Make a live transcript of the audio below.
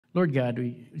Lord God,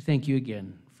 we thank you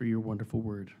again for your wonderful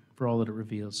word, for all that it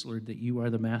reveals, Lord, that you are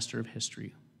the master of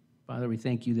history. Father, we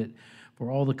thank you that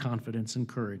for all the confidence and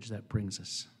courage that brings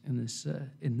us in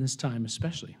this time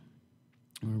especially.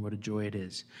 Lord, what a joy it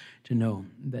is to know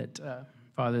that,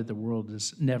 Father, the world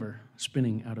is never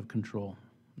spinning out of control,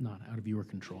 not out of your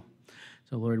control.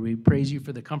 So, Lord, we praise you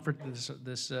for the comfort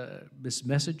this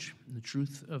message and the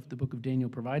truth of the book of Daniel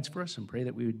provides for us, and pray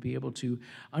that we would be able to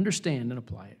understand and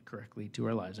apply it correctly to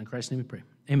our lives. In Christ's name we pray.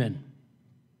 Amen.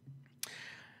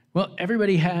 Well,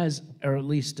 everybody has, or at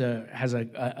least has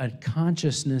a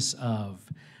consciousness of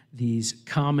these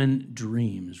common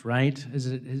dreams, right?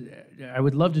 I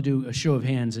would love to do a show of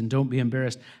hands, and don't be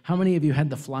embarrassed. How many of you had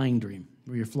the flying dream,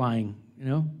 where you're flying?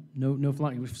 No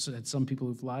flying. We've had some people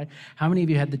who fly. How many of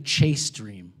you had the chase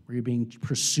dream, where you're being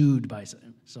pursued by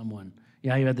someone?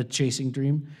 Yeah, you had the chasing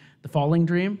dream. The falling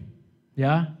dream?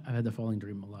 Yeah, I've had the falling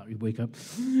dream a lot. You wake up.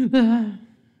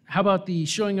 How about the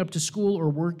showing up to school or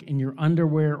work in your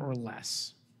underwear or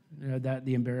less?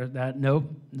 Nope.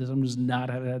 I'm just not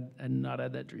had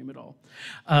that dream at all.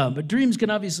 But dreams can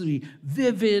obviously be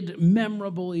vivid,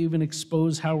 memorable, even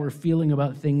expose how we're feeling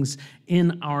about things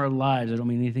in our lives. I don't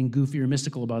mean anything goofy or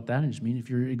mystical about that. I just mean if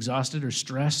you're exhausted or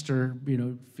stressed or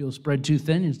feel spread too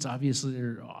thin, it's obviously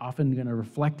often going to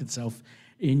reflect itself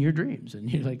in your dreams. And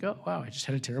you're like, oh, wow, I just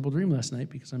had a terrible dream last night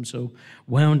because I'm so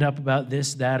wound up about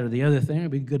this, that, or the other thing.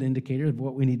 It'd be a good indicator of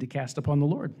what we need to cast upon the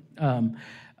Lord.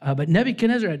 But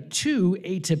Nebuchadnezzar had two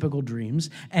atypical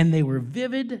dreams, and they were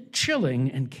vivid,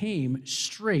 chilling, and came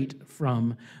straight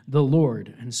from the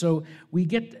Lord. And so we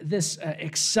get this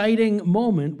exciting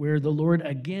moment where the Lord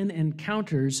again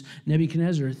encounters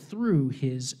Nebuchadnezzar through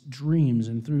his dreams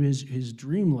and through his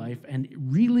dream life, and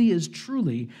really is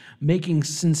truly making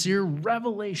sincere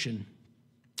revelation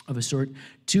of a sort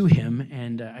to him.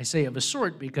 And I say of a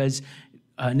sort because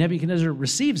Nebuchadnezzar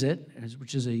receives it,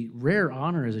 which is a rare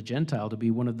honor as a Gentile to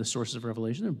be one of the sources of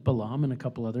revelation. There were Balaam and a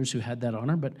couple others who had that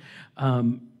honor, but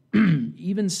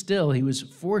even still, he was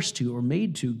forced to or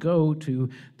made to go to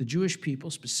the Jewish people,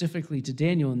 specifically to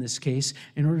Daniel in this case,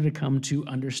 in order to come to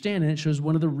understand. And it shows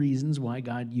one of the reasons why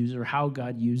God uses, or how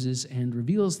God uses and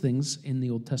reveals things in the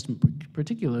Old Testament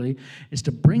particularly, is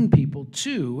to bring people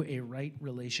to a right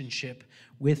relationship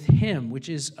with him, which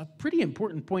is a pretty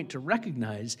important point to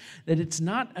recognize, that it's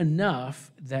not enough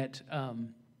that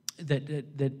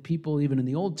that people, even in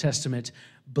the Old Testament,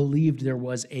 believed there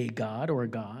was a God or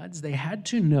gods. They had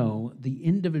to know the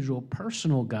individual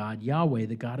personal God, Yahweh,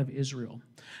 the God of Israel.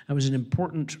 That was an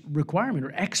important requirement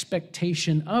or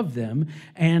expectation of them.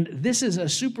 And this is a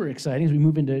super exciting, as we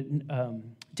move into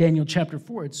Daniel chapter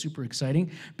 4, it's super exciting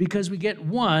because we get,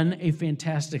 a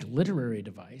fantastic literary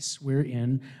device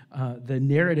wherein the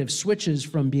narrative switches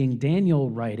from being Daniel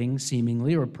writing,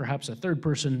 seemingly, or perhaps a third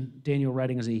person, Daniel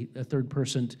writing as a third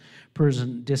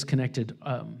person disconnected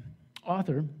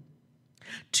author,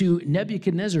 to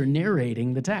Nebuchadnezzar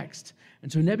narrating the text.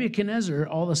 And so Nebuchadnezzar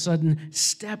all of a sudden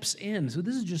steps in. So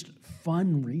this is just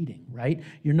fun reading, right?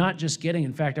 You're not just getting,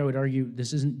 in fact, I would argue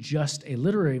this isn't just a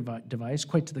literary device.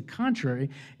 Quite to the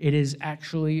contrary, it is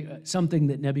actually something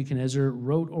that Nebuchadnezzar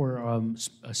wrote, or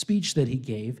a speech that he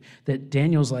gave, that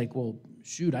Daniel's like, well,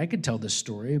 shoot, I could tell this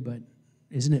story, but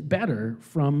isn't it better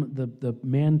from the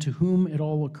man to whom it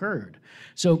all occurred?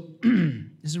 So this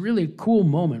is a really cool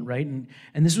moment, right? And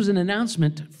this was an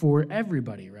announcement for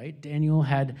everybody, right? Daniel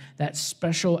had that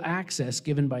special access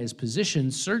given by his position,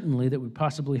 certainly, that would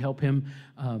possibly help him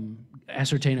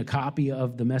ascertain a copy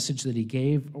of the message that he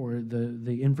gave or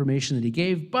the information that he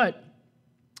gave. But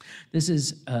this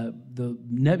is the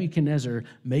Nebuchadnezzar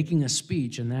making a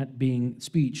speech, and that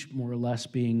speech more or less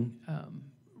being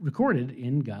recorded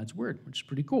in God's word, which is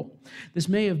pretty cool. This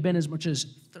may have been as much as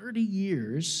 30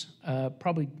 years,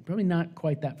 probably not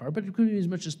quite that far, but it could be as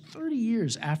much as 30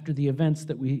 years after the events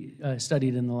that we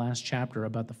studied in the last chapter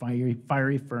about the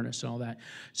fiery furnace and all that.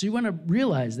 So you want to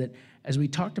realize that, as we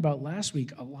talked about last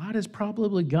week, a lot has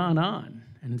probably gone on.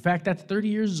 And in fact, that 30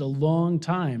 years is a long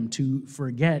time to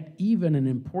forget even an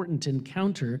important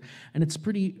encounter. And it's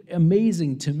pretty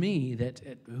amazing to me that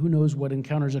who knows what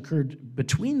encounters occurred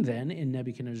between then in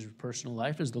Nebuchadnezzar's personal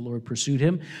life as the Lord pursued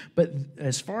him. But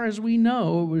as far as we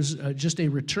know, it was just a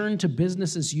return to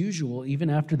business as usual,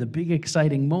 even after the big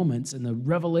exciting moments and the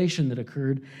revelation that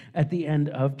occurred at the end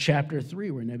of chapter 3,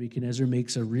 where Nebuchadnezzar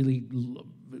makes a really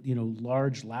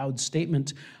large, loud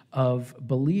statement of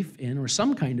belief in, or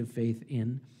some kind of faith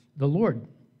in, the Lord.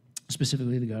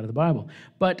 specifically the God of the Bible.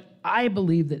 But I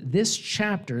believe that this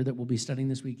chapter that we'll be studying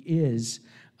this week is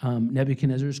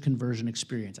Nebuchadnezzar's conversion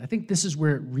experience. I think this is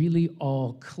where it really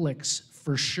all clicks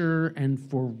for sure and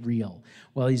for real.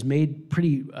 While he's made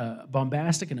pretty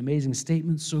bombastic and amazing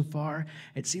statements so far,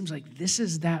 it seems like this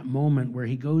is that moment where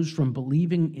he goes from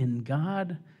believing in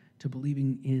God to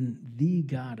believing in the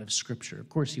God of Scripture. Of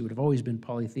course, he would have always been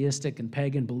polytheistic and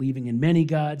pagan, believing in many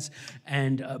gods,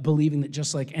 and believing that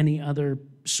just like any other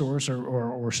source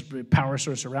or power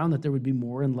source around, that there would be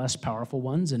more and less powerful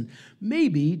ones. And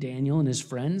maybe Daniel and his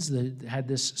friends that had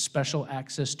this special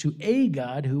access to a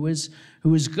God who is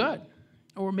good,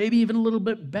 or maybe even a little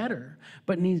bit better.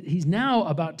 But he's now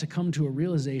about to come to a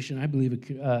realization, I believe,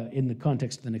 in the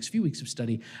context of the next few weeks of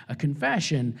study, a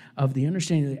confession of the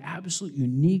understanding of the absolute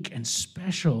unique and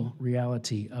special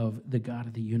reality of the God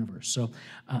of the universe. So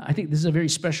I think this is a very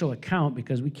special account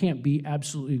because we can't be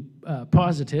absolutely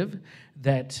positive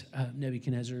that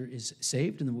Nebuchadnezzar is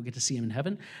saved, and then we'll get to see him in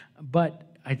heaven. But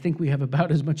I think we have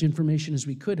about as much information as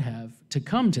we could have to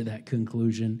come to that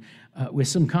conclusion with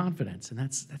some confidence, and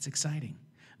that's exciting.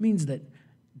 It means that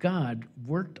God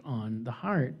worked on the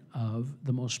heart of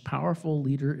the most powerful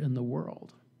leader in the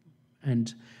world,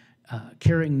 and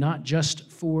caring not just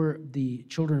for the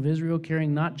children of Israel,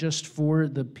 caring not just for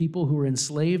the people who were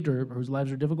enslaved or whose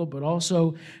lives were difficult, but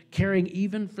also caring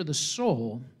even for the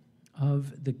soul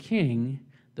of the king,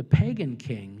 the pagan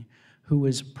king, who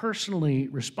was personally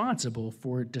responsible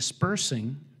for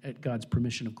dispersing, at God's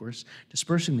permission, of course,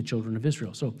 dispersing the children of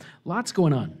Israel. So lots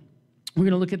going on. We're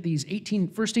going to look at these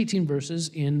first 18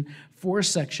 verses in 4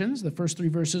 sections. The first 3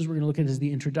 verses we're going to look at as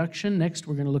the introduction. Next,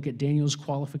 we're going to look at Daniel's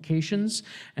qualifications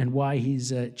and why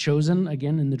he's chosen,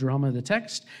 again, in the drama of the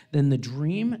text. Then the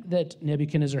dream that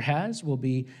Nebuchadnezzar has will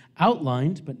be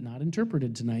outlined, but not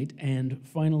interpreted tonight. And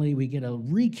finally, we get a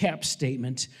recap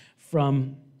statement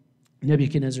from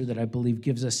Nebuchadnezzar that I believe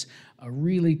gives us a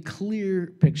really clear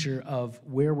picture of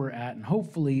where we're at and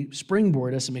hopefully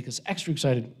springboard us and make us extra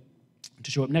excited to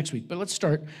show up next week. But let's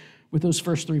start with those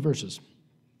first 3 verses.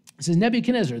 It says,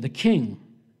 Nebuchadnezzar, the king,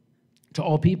 to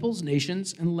all peoples,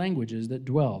 nations, and languages that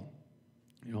dwell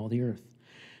in all the earth,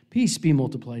 peace be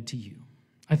multiplied to you.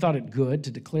 I thought it good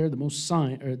to declare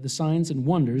the signs and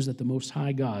wonders that the Most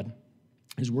High God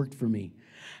has worked for me.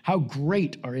 How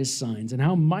great are his signs and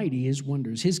how mighty his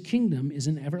wonders. His kingdom is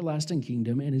an everlasting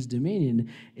kingdom, and his dominion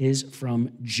is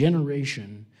from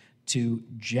generation to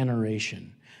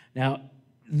generation. Now,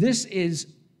 this is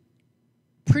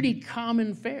pretty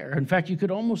common fare. In fact, you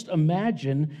could almost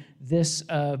imagine this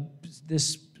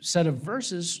set of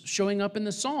verses showing up in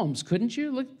the Psalms, couldn't you?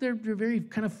 Look, they're very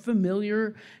kind of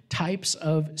familiar types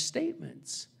of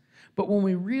statements. But when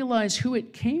we realize who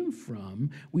it came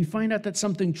from, we find out that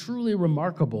something truly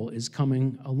remarkable is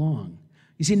coming along.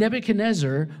 You see,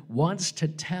 Nebuchadnezzar wants to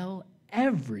tell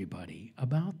everybody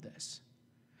about this.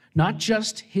 Not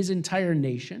just his entire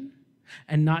nation,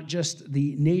 and not just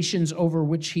the nations over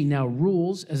which he now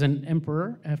rules as an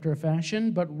emperor after a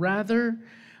fashion, but rather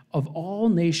of all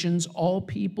nations, all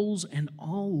peoples, and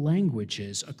all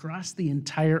languages across the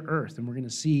entire earth. And we're going to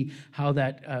see how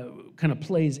that kind of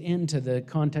plays into the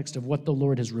context of what the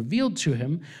Lord has revealed to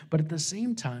him. But at the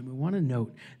same time, we want to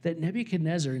note that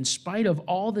Nebuchadnezzar, in spite of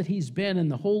all that he's been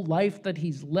and the whole life that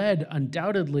he's led,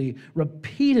 undoubtedly,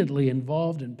 repeatedly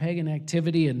involved in pagan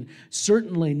activity and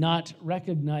certainly not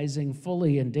recognizing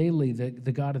fully and daily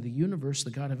the God of the universe,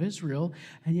 the God of Israel,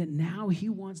 and yet now he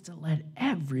wants to let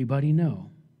everybody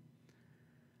know.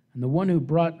 And the one who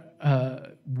brought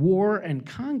war and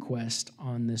conquest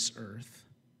on this earth,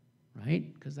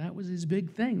 right? Because that was his big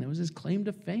thing. That was his claim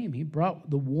to fame. He brought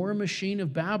the war machine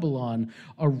of Babylon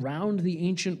around the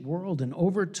ancient world and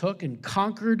overtook and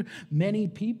conquered many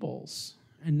peoples.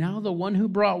 And now the one who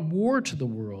brought war to the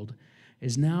world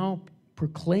is now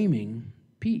proclaiming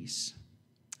peace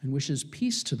and wishes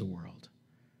peace to the world.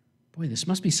 Boy, this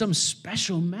must be some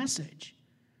special message.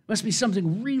 It must be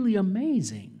something really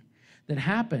amazing that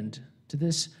happened to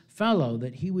this fellow,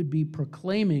 that he would be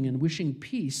proclaiming and wishing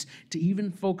peace to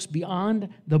even folks beyond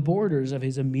the borders of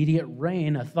his immediate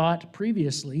reign, a thought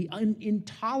previously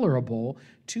intolerable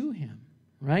to him,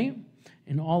 right?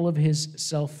 In all of his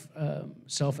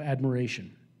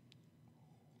self-admiration.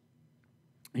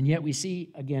 And yet we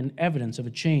see, again, evidence of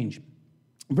a change.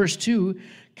 Verse 2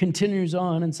 continues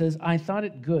on and says, I thought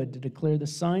it good to declare the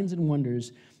signs and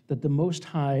wonders that the Most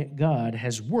High God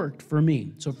has worked for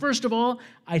me. So first of all,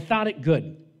 I thought it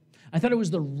good. I thought it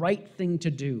was the right thing to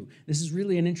do. This is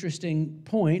really an interesting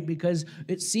point because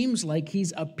it seems like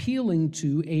he's appealing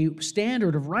to a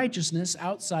standard of righteousness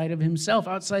outside of himself,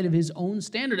 outside of his own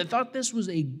standard. I thought this was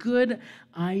a good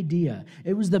idea.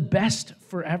 It was the best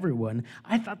for everyone.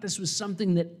 I thought this was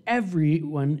something that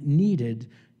everyone needed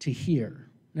to hear.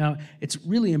 Now, it's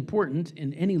really important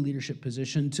in any leadership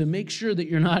position to make sure that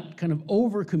you're not kind of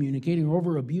over-communicating or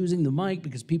over-abusing the mic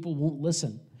because people won't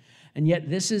listen. And yet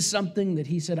this is something that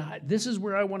he said, this is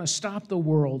where I want to stop the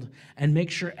world and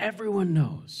make sure everyone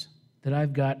knows that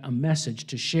I've got a message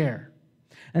to share.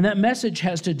 And that message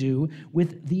has to do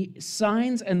with the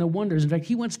signs and the wonders. In fact,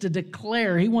 he wants to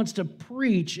declare, he wants to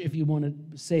preach, if you want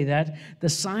to say that, the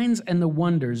signs and the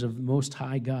wonders of the Most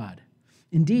High God.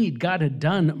 Indeed, God had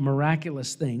done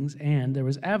miraculous things, and there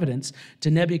was evidence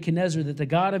to Nebuchadnezzar that the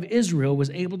God of Israel was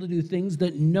able to do things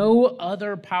that no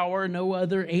other power, no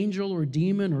other angel or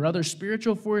demon or other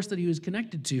spiritual force that he was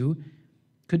connected to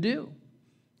could do.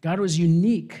 God was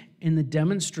unique in the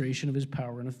demonstration of his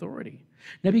power and authority.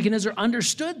 Nebuchadnezzar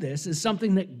understood this as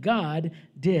something that God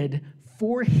did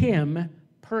for him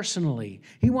personally.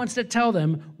 He wants to tell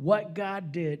them what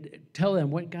God did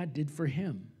for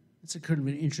him. It's a kind of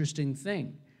an interesting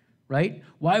thing, right?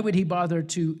 Why would he bother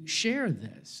to share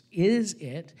this? Is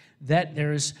it that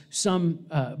there's some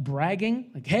bragging,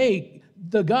 like, hey,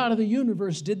 the God of the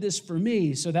universe did this for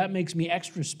me, so that makes me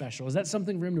extra special? Is that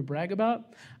something for him to brag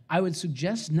about? I would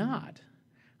suggest not.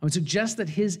 I would suggest that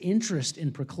his interest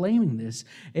in proclaiming this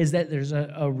is that there's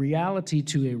a reality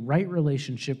to a right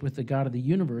relationship with the God of the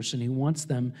universe, and he wants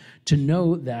them to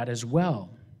know that as well.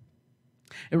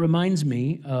 It reminds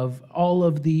me of all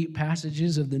of the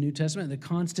passages of the New Testament, the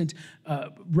constant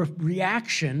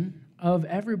reaction of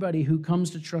everybody who comes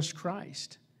to trust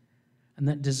Christ, and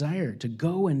that desire to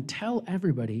go and tell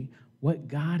everybody what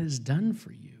God has done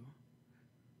for you,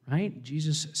 right?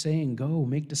 Jesus saying, go,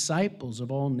 make disciples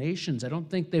of all nations. I don't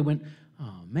think they went,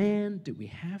 oh man, do we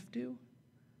have to?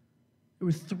 They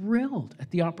were thrilled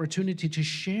at the opportunity to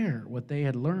share what they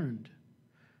had learned.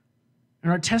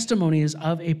 And our testimony is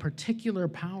of a particular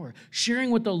power.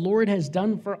 Sharing what the Lord has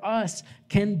done for us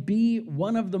can be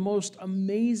one of the most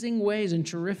amazing ways and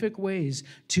terrific ways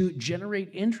to generate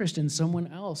interest in someone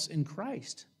else in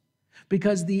Christ.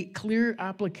 Because the clear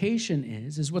application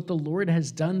is what the Lord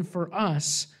has done for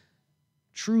us,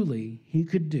 truly he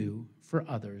could do for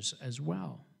others as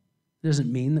well. It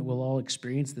doesn't mean that we'll all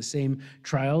experience the same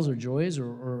trials or joys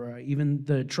or even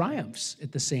the triumphs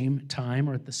at the same time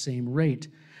or at the same rate.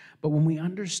 But when we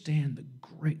understand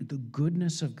the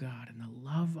goodness of God and the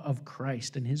love of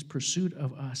Christ and his pursuit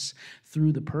of us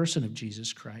through the person of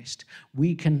Jesus Christ,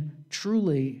 we can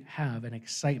truly have an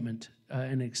exciting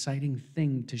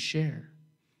thing to share.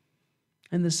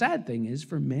 And the sad thing is,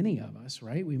 for many of us,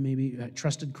 right, we maybe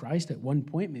trusted Christ at one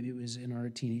point, maybe it was in our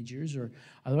teenage years or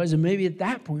otherwise, and maybe at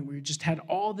that point we just had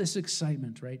all this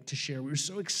excitement, right, to share. We were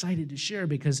so excited to share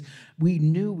because we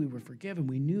knew we were forgiven.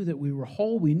 We knew that we were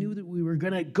whole. We knew that we were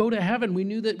going to go to heaven. We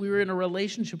knew that we were in a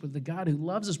relationship with the God who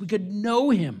loves us. We could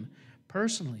know him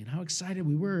personally and how excited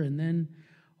we were. And then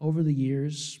over the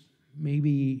years,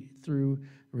 maybe through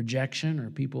rejection or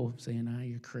people saying,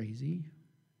 you're crazy,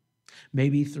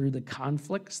 maybe through the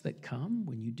conflicts that come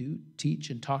when you do teach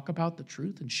and talk about the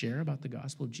truth and share about the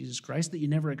gospel of Jesus Christ that you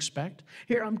never expect.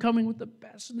 Here, I'm coming with the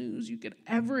best news you could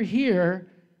ever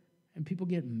hear, and people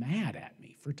get mad at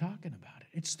me for talking about it.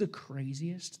 It's the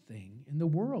craziest thing in the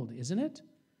world, isn't it?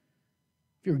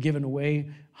 If you were giving away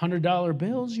 $100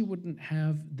 bills, you wouldn't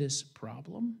have this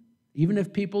problem. Even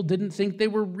if people didn't think they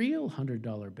were real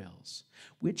 $100 bills,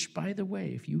 which, by the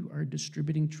way, if you are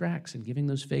distributing tracts and giving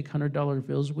those fake $100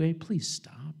 bills away, please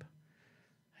stop.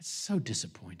 That's so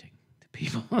disappointing to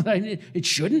people. It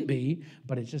shouldn't be,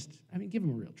 but it's just, give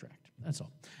them a real tract. That's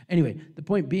all. Anyway, the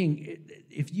point being,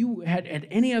 if you had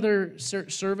any other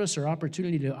service or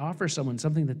opportunity to offer someone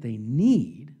something that they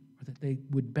need or that they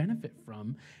would benefit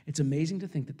from, it's amazing to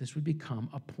think that this would become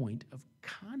a point of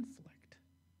conflict.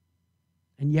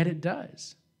 And yet it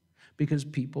does, because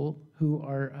people who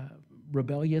are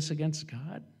rebellious against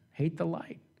God hate the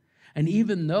light. And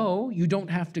even though you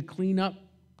don't have to clean up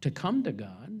to come to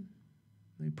God,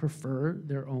 they prefer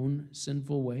their own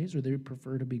sinful ways, or they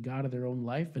prefer to be God of their own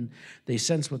life, and they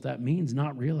sense what that means,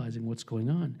 not realizing what's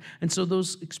going on. And so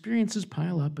those experiences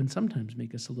pile up and sometimes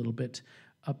make us a little bit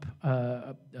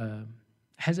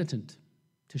hesitant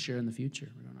to share in the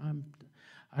future.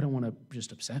 I don't want to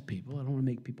just upset people. I don't want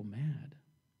to make people mad.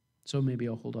 So maybe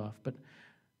I'll hold off. But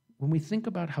when we think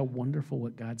about how wonderful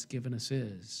what God's given us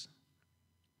is,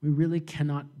 we really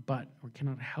cannot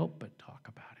help but talk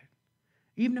about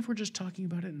it. even if we're just talking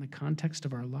about it in the context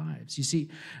of our lives. You see,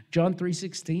 John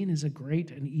 3:16 is a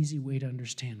great and easy way to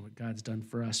understand what God's done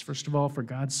for us. First of all, for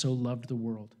God so loved the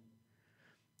world.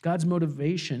 God's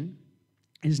motivation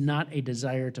is not a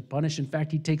desire to punish. In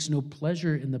fact, he takes no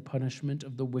pleasure in the punishment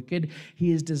of the wicked.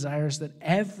 He is desirous that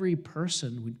every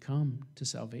person would come to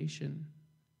salvation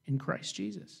in Christ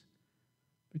Jesus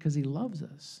because he loves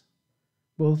us,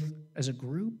 both as a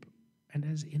group and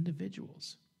as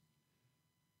individuals.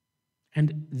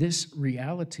 And this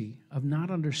reality of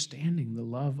not understanding the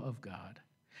love of God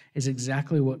is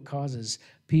exactly what causes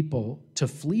people to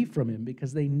flee from him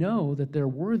because they know that they're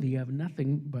worthy of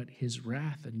nothing but his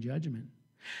wrath and judgment.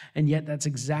 And yet that's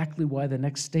exactly why the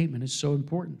next statement is so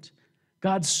important.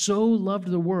 God so loved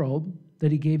the world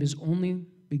that he gave his only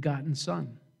begotten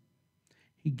Son.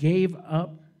 He gave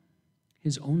up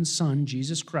his own Son,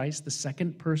 Jesus Christ, the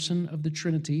second person of the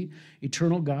Trinity,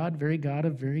 eternal God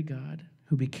of very God,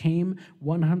 who became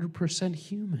 100%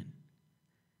 human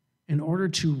in order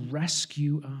to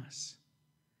rescue us.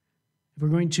 If we're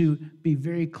going to be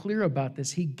very clear about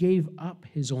this, he gave up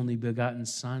his only begotten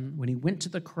Son when he went to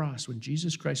the cross, when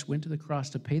Jesus Christ went to the cross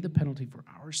to pay the penalty for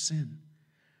our sin.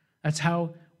 That's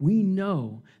how we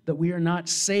know that we are not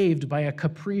saved by a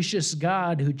capricious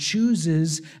God who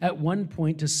chooses at one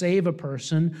point to save a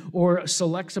person or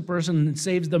selects a person and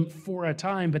saves them for a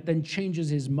time, but then changes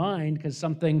his mind because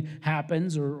something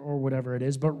happens or whatever it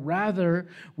is. But rather,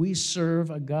 we serve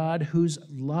a God whose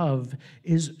love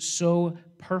is so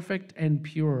perfect and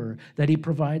pure that he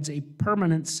provides a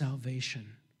permanent salvation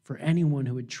for anyone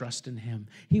who would trust in him.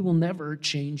 He will never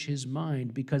change his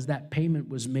mind because that payment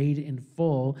was made in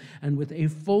full and with a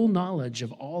full knowledge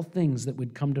of all things that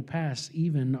would come to pass,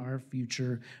 even our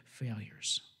future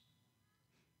failures.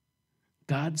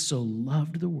 God so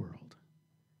loved the world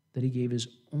that he gave his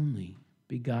only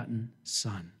begotten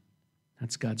Son.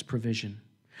 That's God's provision.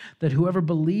 That whoever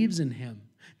believes in him,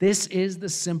 this is the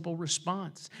simple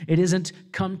response. It isn't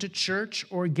come to church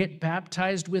or get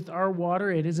baptized with our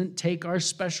water. It isn't take our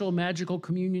special magical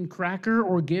communion cracker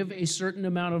or give a certain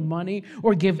amount of money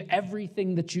or give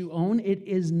everything that you own. It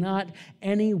is not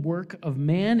any work of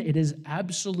man. It is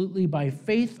absolutely by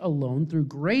faith alone, through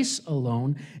grace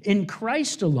alone, in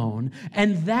Christ alone.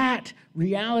 And that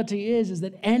reality is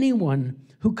that anyone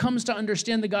who comes to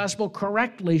understand the gospel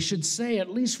correctly should say, at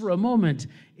least for a moment,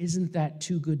 isn't that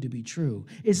too good to be true?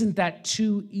 Isn't that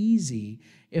too easy?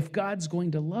 If God's going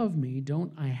to love me,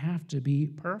 don't I have to be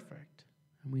perfect?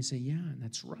 And we say, yeah,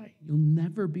 that's right. You'll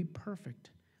never be perfect,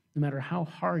 no matter how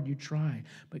hard you try.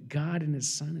 But God and his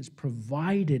Son has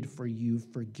provided for you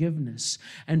forgiveness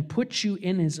and put you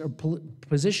in his, or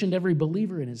positioned every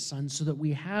believer in his Son so that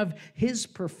we have his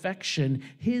perfection,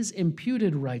 his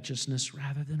imputed righteousness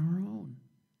rather than our own.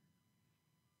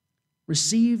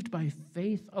 Received by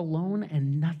faith alone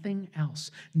and nothing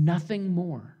else, nothing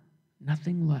more,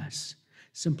 nothing less,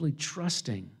 simply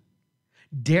trusting,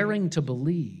 daring to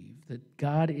believe that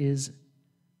God is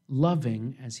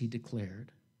loving as he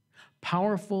declared,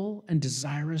 powerful and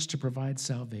desirous to provide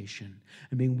salvation,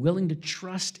 and being willing to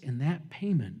trust in that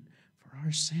payment for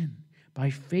our sin. By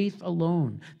faith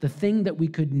alone, the thing that we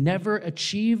could never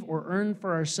achieve or earn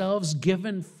for ourselves,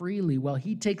 given freely, while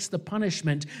he takes the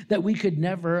punishment that we could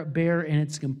never bear in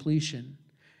its completion,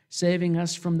 saving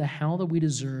us from the hell that we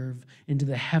deserve into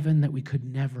the heaven that we could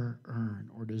never earn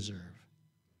or deserve.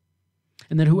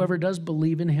 And that whoever does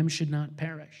believe in him should not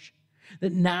perish.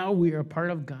 That now we are a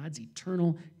part of God's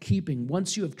eternal keeping.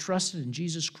 Once you have trusted in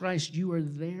Jesus Christ, you are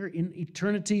there in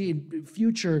eternity, in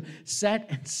future, set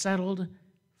and settled,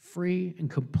 free and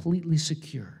completely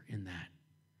secure in that.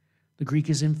 The Greek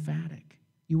is emphatic.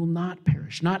 You will not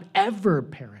perish, not ever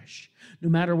perish, no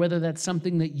matter whether that's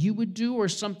something that you would do or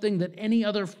something that any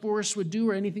other force would do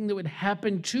or anything that would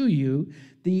happen to you.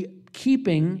 The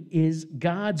keeping is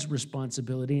God's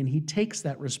responsibility, and he takes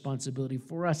that responsibility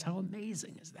for us. How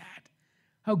amazing is that?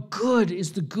 How good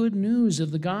is the good news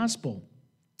of the gospel?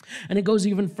 And it goes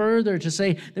even further to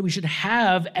say that we should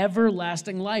have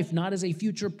everlasting life, not as a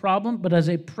future problem, but as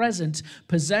a present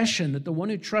possession, that the one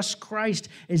who trusts Christ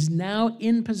is now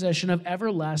in possession of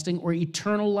everlasting or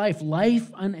eternal life,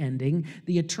 life unending,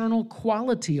 the eternal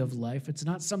quality of life. It's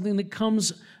not something that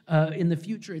comes in the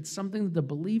future. It's something that the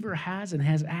believer has and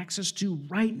has access to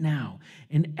right now.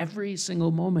 In every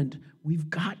single moment, we've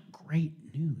got great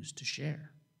news to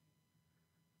share.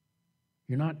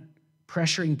 You're not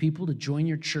pressuring people to join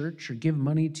your church or give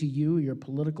money to you or your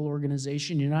political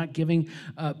organization. You're not giving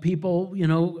people,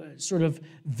 sort of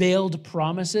veiled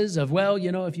promises of, well,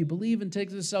 if you believe and take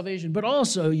this salvation, but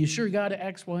also you sure got to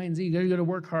X, Y, and Z. You got to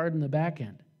work hard in the back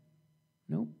end.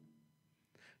 Nope.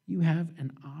 You have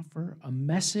an offer, a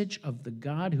message of the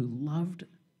God who loved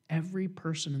every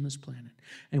person on this planet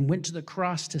and went to the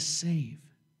cross to save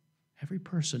every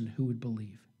person who would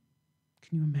believe.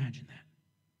 Can you imagine that?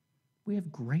 We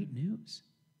have great news.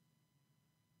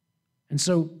 And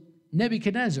so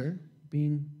Nebuchadnezzar,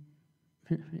 being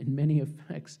in many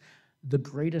effects the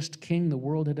greatest king the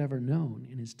world had ever known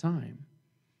in his time,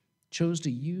 chose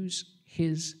to use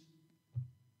his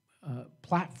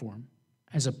platform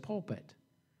as a pulpit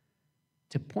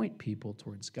to point people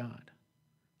towards God.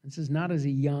 This is not as a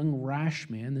young, rash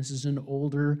man. This is an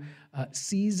older,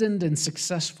 seasoned, and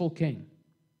successful king.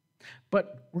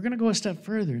 But we're going to go a step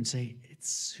further and say it's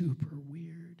super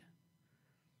weird.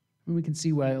 And we can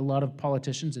see why a lot of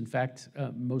politicians, in fact,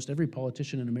 most every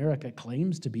politician in America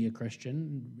claims to be a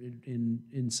Christian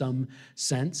in some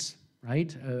sense,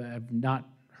 right? I've not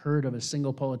heard of a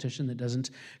single politician that doesn't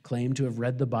claim to have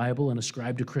read the Bible and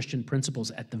ascribe to Christian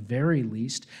principles at the very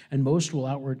least, and most will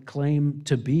outward claim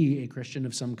to be a Christian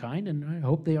of some kind, and I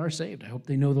hope they are saved. I hope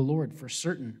they know the Lord for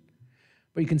certain.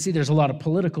 But you can see there's a lot of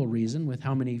political reason with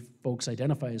how many folks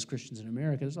identify as Christians in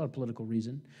America. There's a lot of political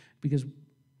reason because,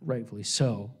 rightfully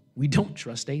so, we don't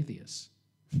trust atheists.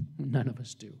 None of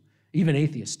us do. Even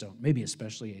atheists don't. Maybe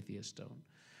especially atheists don't.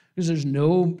 Because there's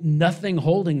nothing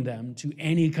holding them to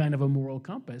any kind of a moral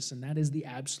compass, and that is the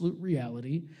absolute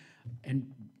reality. And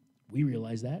we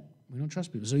realize that. We don't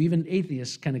trust people. So even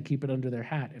atheists kind of keep it under their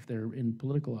hat if they're in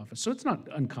political office. So it's not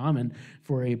uncommon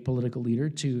for a political leader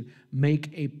to make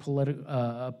a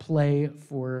play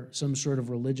for some sort of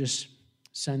religious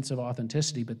sense of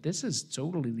authenticity, but this is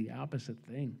totally the opposite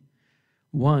thing.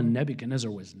 One, Nebuchadnezzar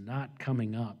was not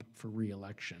coming up for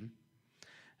re-election.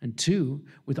 And two,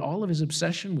 with all of his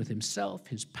obsession with himself,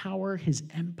 his power, his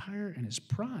empire, and his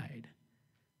pride,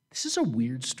 this is a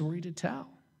weird story to tell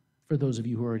for those of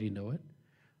you who already know it.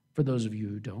 For those of you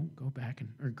who don't, go back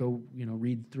or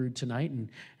read through tonight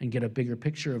and get a bigger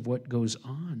picture of what goes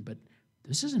on. But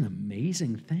this is an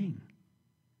amazing thing.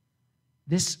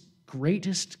 This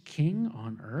greatest king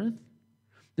on earth,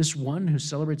 this one who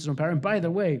celebrates his own power. And by the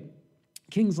way,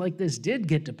 kings like this did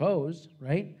get deposed,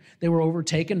 right? They were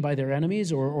overtaken by their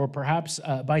enemies or perhaps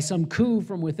by some coup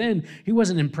from within. He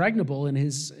wasn't impregnable in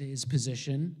his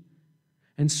position.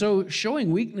 And so showing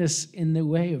weakness in the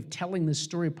way of telling this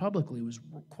story publicly was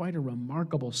quite a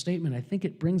remarkable statement. I think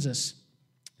it brings us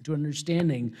to an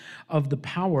understanding of the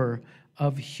power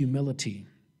of humility.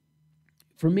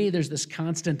 For me, there's this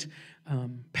constant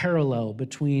parallel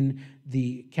between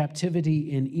the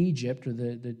captivity in Egypt, or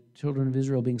the children of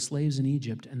Israel being slaves in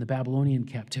Egypt, and the Babylonian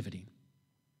captivity.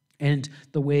 And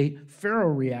the way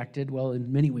Pharaoh reacted, well,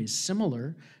 in many ways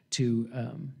similar to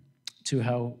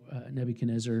how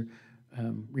Nebuchadnezzar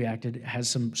reacted, has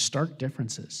some stark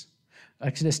differences.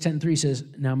 Exodus 10:3 says,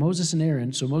 Now Moses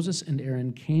and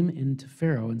Aaron came into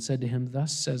Pharaoh and said to him,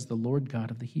 Thus says the Lord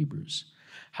God of the Hebrews,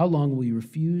 How long will you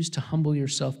refuse to humble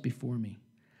yourself before me?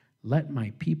 Let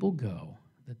my people go,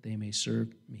 that they may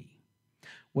serve me.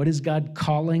 What is God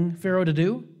calling Pharaoh to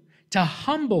do? To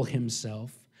humble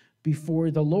himself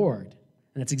before the Lord.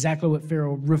 And that's exactly what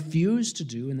Pharaoh refused to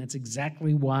do, and that's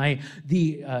exactly why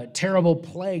the terrible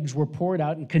plagues were poured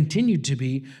out and continued to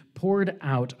be poured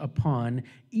out upon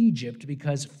Egypt,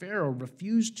 because Pharaoh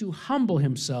refused to humble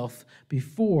himself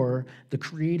before the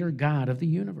Creator God of the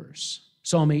universe.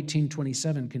 Psalm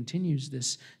 18:27 continues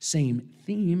this same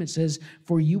theme. It says,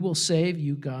 For you,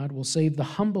 God, will save the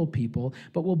humble people,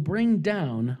 but will bring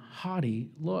down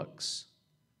haughty looks.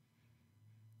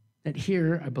 That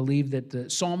here, I believe that the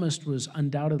psalmist was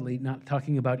undoubtedly not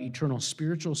talking about eternal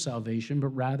spiritual salvation, but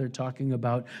rather talking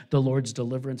about the Lord's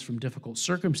deliverance from difficult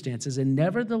circumstances. And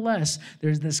nevertheless,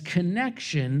 there's this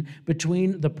connection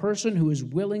between the person who is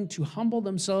willing to humble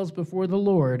themselves before the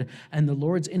Lord and the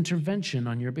Lord's intervention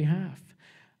on your behalf.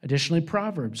 Additionally,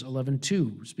 Proverbs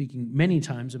 11:2, speaking many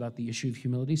times about the issue of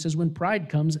humility, says, When pride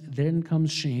comes, then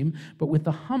comes shame, but with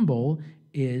the humble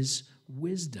is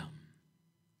wisdom.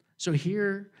 So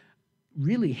here,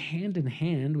 really hand in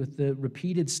hand with the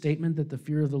repeated statement that the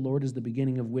fear of the Lord is the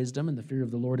beginning of wisdom and the fear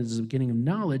of the Lord is the beginning of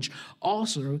knowledge,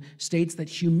 also states that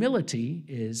humility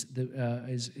is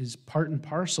part and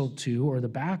parcel to, or the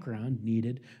background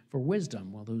needed for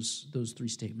wisdom. Well, those three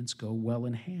statements go well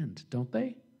in hand, don't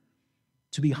they?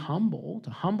 To be humble, to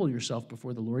humble yourself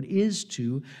before the Lord, is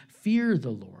to fear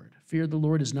the Lord. Fear of the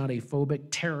Lord is not a phobic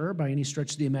terror by any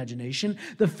stretch of the imagination.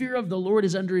 The fear of the Lord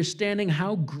is understanding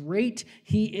how great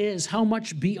He is, how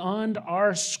much beyond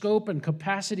our scope and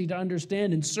capacity to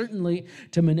understand, and certainly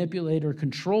to manipulate or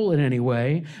control in any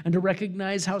way, and to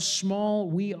recognize how small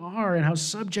we are and how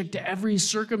subject to every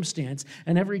circumstance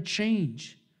and every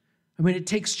change. I mean, it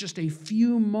takes just a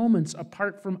few moments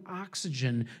apart from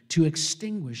oxygen to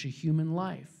extinguish a human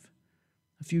life.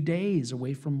 A few days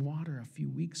away from water, a few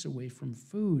weeks away from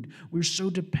food. We're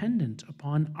so dependent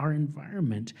upon our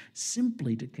environment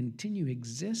simply to continue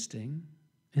existing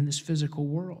in this physical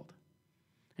world.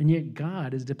 And yet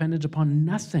God is dependent upon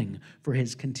nothing for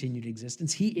his continued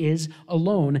existence. He is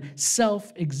alone,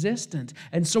 self-existent.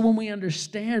 And so when we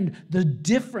understand the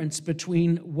difference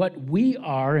between what we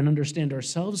are and understand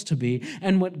ourselves to be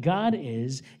and what God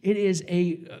is, it is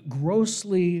a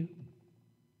grossly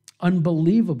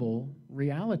unbelievable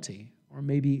reality, or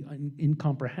maybe an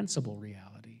incomprehensible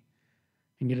reality.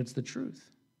 And yet it's the truth.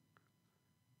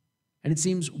 And it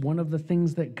seems one of the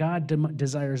things that God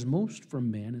desires most from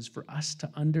man is for us to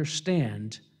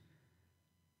understand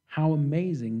how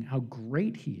amazing, how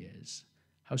great he is,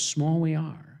 how small we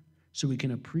are, so we can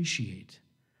appreciate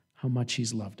how much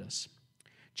he's loved us.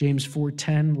 James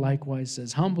 4:10 likewise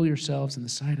says, "Humble yourselves in the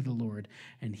sight of the Lord,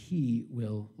 and he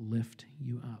will lift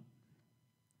you up."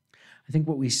 I think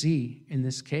what we see in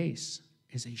this case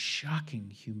is a shocking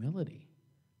humility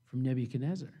from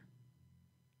Nebuchadnezzar.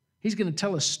 He's going to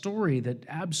tell a story that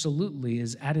absolutely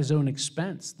is at his own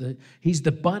expense. He's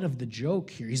the butt of the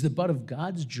joke here. He's the butt of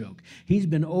God's joke. He's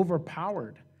been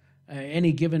overpowered.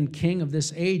 Any given king of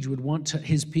this age would want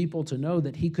his people to know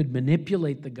that he could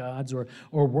manipulate the gods or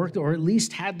work, or at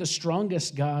least had the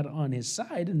strongest god on his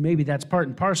side. And maybe that's part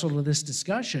and parcel to this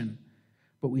discussion.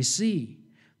 But we see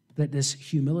that this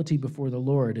humility before the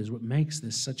Lord is what makes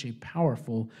this such a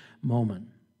powerful moment.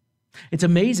 It's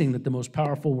amazing that the most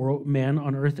powerful man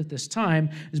on earth at this time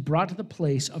is brought to the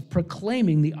place of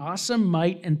proclaiming the awesome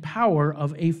might and power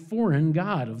of a foreign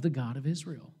God, of the God of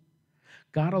Israel.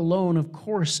 God alone, of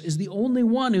course, is the only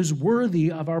one who's worthy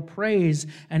of our praise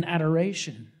and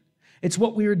adoration. It's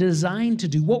what we are designed to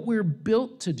do, what we're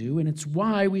built to do, and it's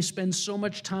why we spend so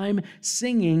much time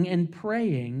singing and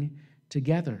praying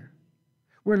together.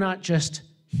 We're not just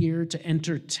here to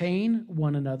entertain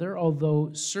one another,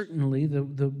 although certainly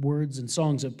the words and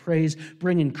songs of praise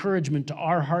bring encouragement to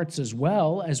our hearts as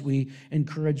well as we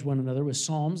encourage one another with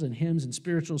psalms and hymns and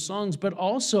spiritual songs, but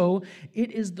also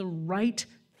it is the right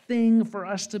thing for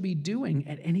us to be doing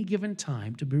at any given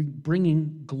time, to be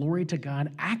bringing glory to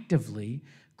God actively,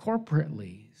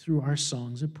 corporately, through our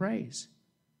songs of praise.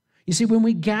 You see, when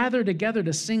we gather together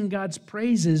to sing God's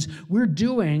praises, we're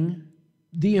doing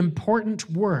the important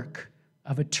work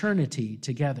of eternity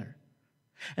together.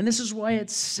 And this is why it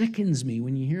sickens me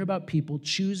when you hear about people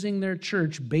choosing their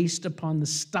church based upon the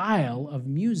style of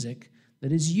music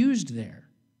that is used there.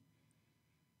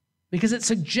 Because it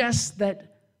suggests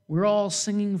that we're all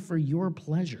singing for your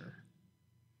pleasure.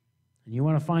 And you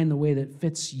want to find the way that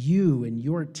fits you and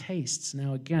your tastes.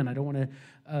 Now, again, I don't want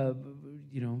to,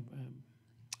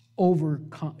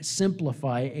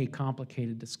 oversimplify a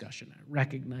complicated discussion. I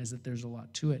recognize that there's a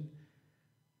lot to it.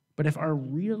 But if our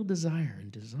real desire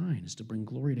and design is to bring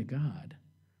glory to God,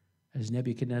 as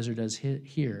Nebuchadnezzar does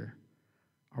here,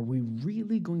 are we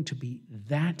really going to be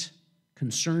that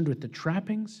concerned with the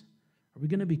trappings? Are we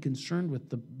going to be concerned with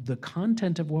the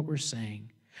content of what we're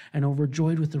saying and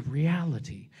overjoyed with the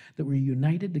reality that we're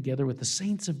united together with the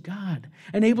saints of God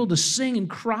and able to sing and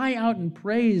cry out in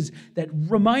praise, that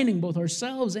reminding both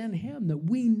ourselves and him that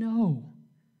we know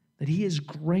that he is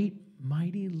great,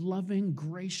 mighty, loving,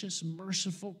 gracious,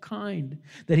 merciful, kind,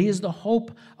 that he is the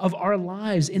hope of our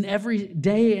lives in every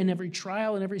day and every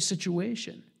trial and every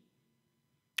situation.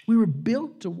 We were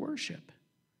built to worship.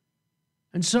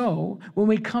 And so, when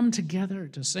we come together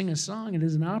to sing a song, it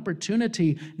is an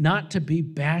opportunity not to be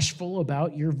bashful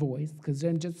about your voice, because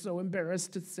I'm just so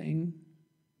embarrassed to sing.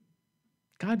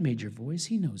 God made your voice.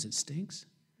 He knows it stinks.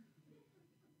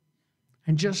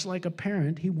 And just like a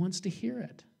parent, he wants to hear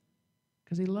it,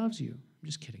 because he loves you. I'm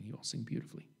just kidding. You all sing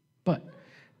beautifully. But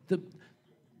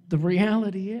the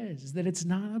reality is that it's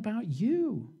not about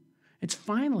you. It's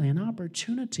finally an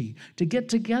opportunity to get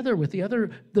together with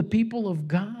the people of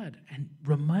God and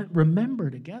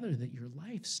remember together that your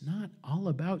life's not all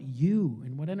about you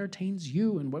and what entertains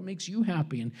you and what makes you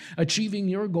happy and achieving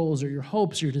your goals or your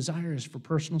hopes, your desires for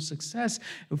personal success.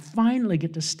 And finally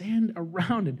get to stand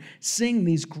around and sing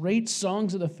these great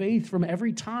songs of the faith from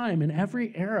every time and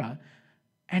every era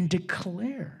and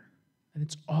declare that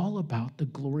it's all about the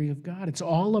glory of God. It's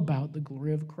all about the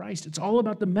glory of Christ. It's all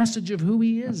about the message of who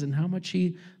he is and how much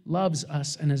he loves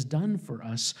us and has done for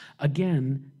us,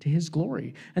 again, to his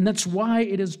glory. And that's why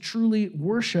it is truly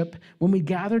worship when we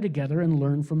gather together and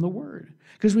learn from the word.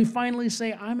 Because we finally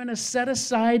say, I'm going to set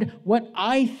aside what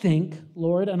I think,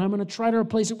 Lord, and I'm going to try to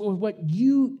replace it with what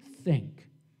you think.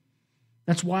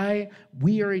 That's why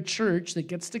we are a church that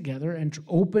gets together and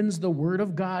opens the Word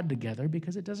of God together,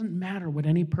 because it doesn't matter what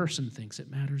any person thinks. It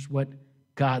matters what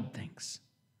God thinks.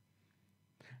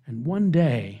 And one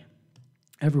day,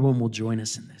 everyone will join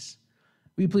us in this.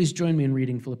 Will you please join me in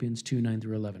reading Philippians 2, 9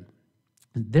 through 11?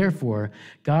 Therefore,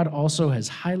 God also has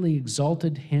highly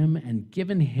exalted him and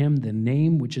given him the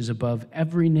name which is above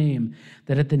every name,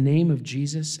 that at the name of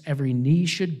Jesus every knee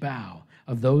should bow,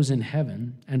 of those in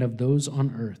heaven and of those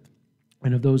on earth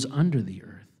and of those under the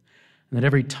earth, and that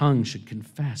every tongue should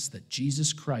confess that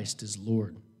Jesus Christ is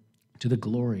Lord, to the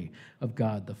glory of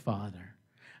God the Father.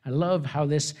 I love how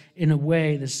this, in a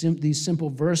way, these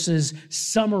simple verses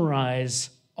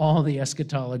summarize all the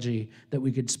eschatology that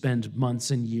we could spend months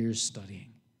and years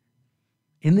studying.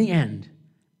 In the end,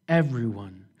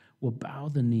 everyone will bow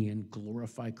the knee and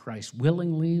glorify Christ,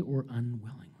 willingly or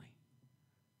unwillingly,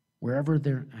 wherever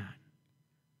they're at,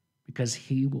 because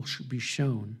he will be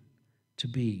shown to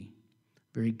be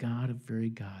very God of very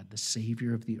God, the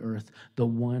Savior of the earth, the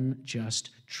one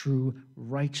just, true,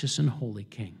 righteous, and holy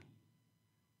King.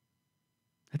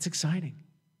 That's exciting.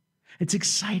 It's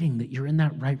exciting that you're in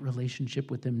that right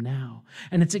relationship with him now.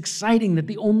 And it's exciting that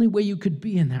the only way you could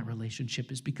be in that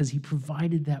relationship is because he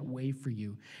provided that way for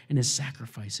you in his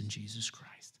sacrifice in Jesus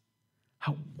Christ.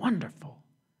 How wonderful.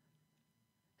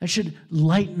 That should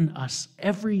lighten us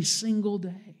every single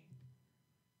day.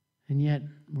 And yet,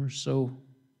 we're so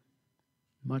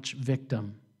much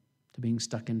victim to being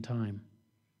stuck in time.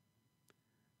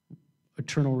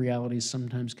 Eternal realities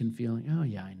sometimes can feel like, oh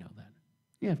yeah, I know that.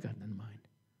 Yeah, I've got it in mind.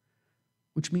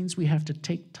 Which means we have to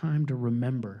take time to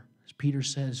remember, as Peter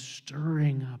says,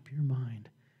 stirring up your mind,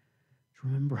 to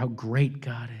remember how great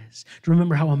God is, to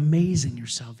remember how amazing your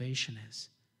salvation is.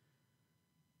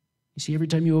 You see, every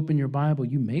time you open your Bible,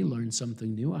 you may learn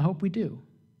something new. I hope we do,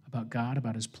 about God,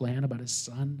 about his plan, about his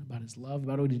Son, about his love,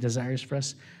 about what he desires for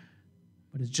us.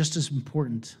 But it's just as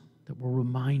important that we're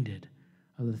reminded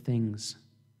of the things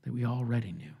that we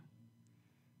already knew.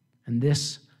 And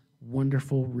this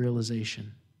wonderful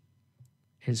realization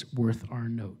is worth our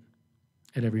note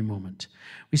at every moment.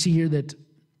 We see here that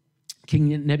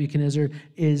King Nebuchadnezzar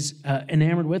is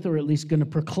enamored with, or at least going to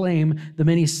proclaim, the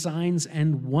many signs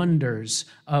and wonders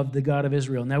of the God of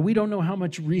Israel. Now, we don't know how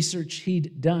much research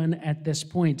he'd done at this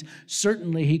point.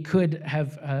 Certainly, he could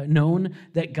have known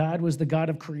that God was the God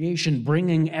of creation,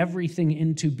 bringing everything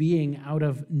into being out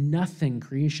of nothing.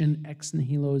 Creation ex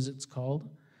nihilo, as it's called.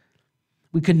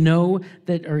 We could know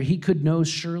that, or he could know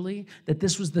surely, that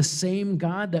this was the same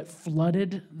God that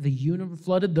flooded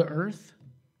the earth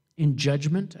in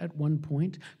judgment at one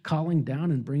point, calling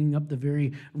down and bringing up the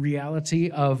very reality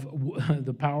of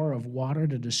the power of water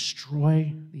to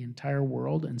destroy the entire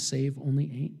world and save only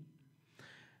 8.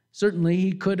 Certainly,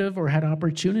 he could have or had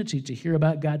opportunity to hear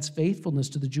about God's faithfulness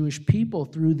to the Jewish people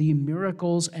through the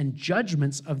miracles and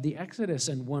judgments of the Exodus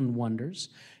and wonders,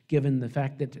 given the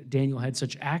fact that Daniel had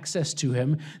such access to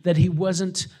him, that he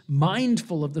wasn't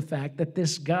mindful of the fact that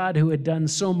this God who had done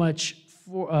so much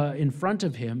in front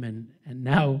of him and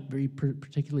now very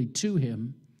particularly to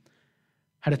him,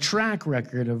 had a track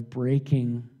record of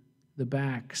breaking the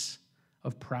backs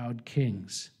of proud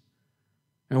kings.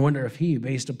 And I wonder if he,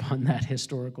 based upon that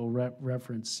historical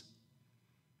reference,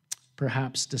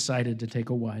 perhaps decided to take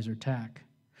a wiser tack.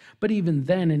 But even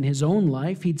then, in his own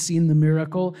life, he'd seen the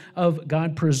miracle of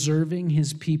God preserving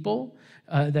his people.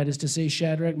 That is to say,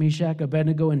 Shadrach, Meshach,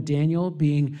 Abednego, and Daniel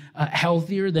being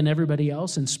healthier than everybody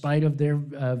else in spite of their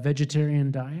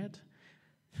vegetarian diet.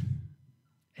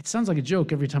 It sounds like a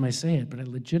joke every time I say it, but I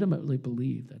legitimately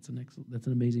believe that's an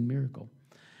amazing miracle.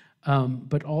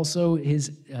 But also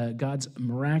God's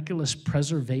miraculous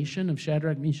preservation of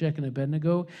Shadrach, Meshach, and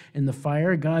Abednego in the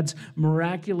fire, God's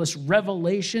miraculous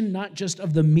revelation, not just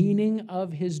of the meaning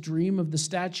of his dream of the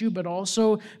statue, but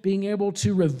also being able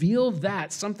to reveal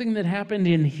that, something that happened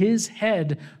in his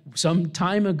head some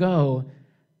time ago,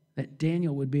 that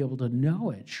Daniel would be able to know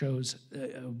it, shows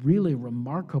a really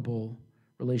remarkable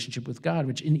relationship with God,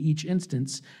 which in each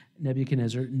instance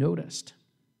Nebuchadnezzar noticed.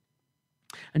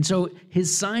 And so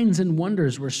his signs and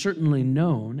wonders were certainly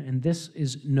known, and this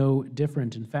is no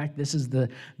different. In fact, this is the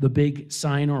big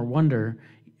sign or wonder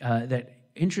that,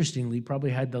 interestingly, probably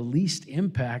had the least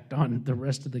impact on the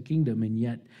rest of the kingdom, and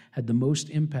yet had the most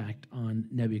impact on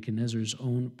Nebuchadnezzar's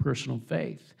own personal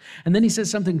faith. And then he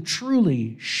says something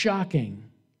truly shocking.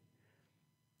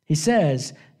 He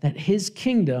says that his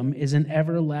kingdom is an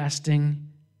everlasting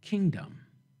kingdom.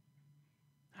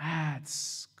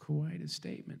 That's quite a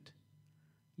statement.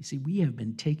 You see, we have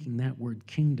been taking that word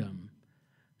kingdom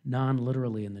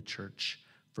non-literally in the church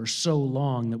for so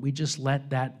long that we just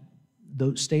let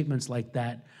those statements like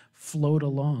that float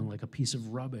along like a piece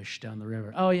of rubbish down the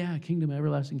river. Oh yeah, kingdom,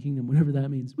 everlasting kingdom, whatever that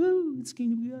means. Woo, it's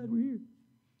kingdom of God, we're here.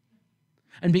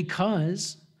 And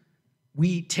because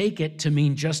we take it to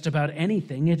mean just about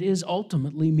anything, it is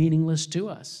ultimately meaningless to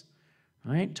us.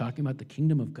 Right? Talking about the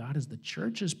kingdom of God as the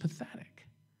church is pathetic.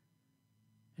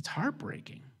 It's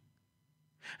heartbreaking.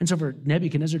 And so for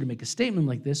Nebuchadnezzar to make a statement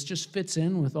like this just fits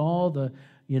in with all the,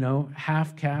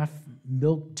 half-calf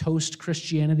milk toast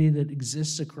Christianity that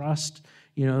exists across,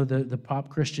 the pop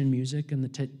Christian music and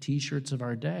the T-shirts of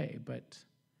our day. But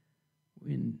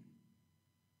when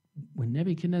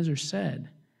Nebuchadnezzar said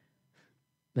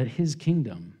that his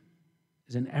kingdom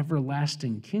is an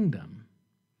everlasting kingdom,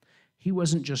 he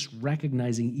wasn't just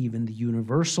recognizing even the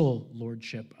universal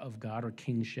lordship of God or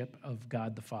kingship of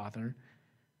God the Father,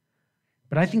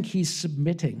 but I think he's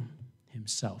submitting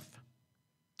himself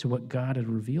to what God had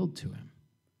revealed to him.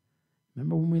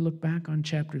 Remember when we look back on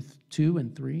chapter 2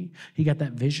 and 3? He got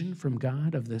that vision from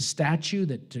God of the statue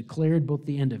that declared both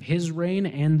the end of his reign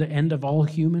and the end of all of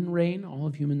human reign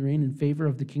in favor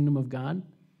of the kingdom of God.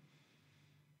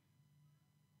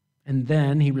 And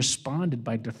then he responded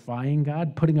by defying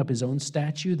God, putting up his own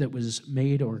statue that was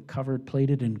made or covered,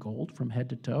 plated in gold from head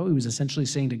to toe. He was essentially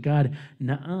saying to God,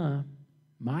 nuh-uh,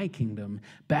 my kingdom,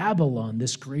 Babylon,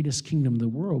 this greatest kingdom of the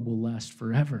world, will last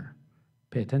forever.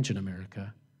 Pay attention,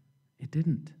 America. It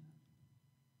didn't.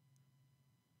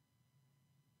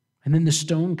 And then the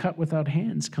stone cut without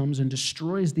hands comes and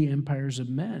destroys the empires of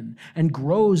men and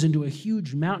grows into a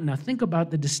huge mountain. Now think about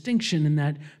the distinction in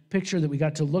that picture that we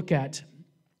got to look at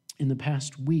in the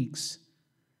past weeks.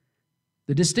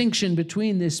 The distinction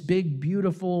between this big,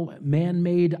 beautiful,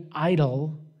 man-made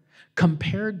idol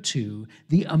compared to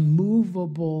the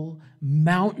immovable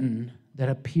mountain that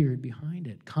appeared behind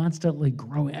it, constantly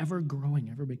growing, ever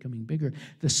becoming bigger.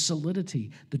 The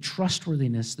solidity, the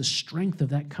trustworthiness, the strength of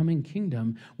that coming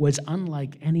kingdom was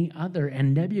unlike any other.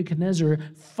 And Nebuchadnezzar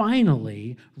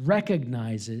finally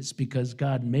recognizes, because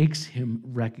God makes him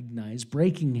recognize,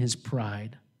 breaking his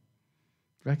pride,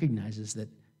 recognizes that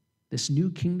this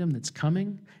new kingdom that's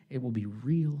coming, it will be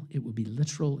real, it will be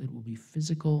literal, it will be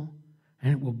physical,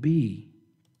 and it will be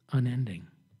unending.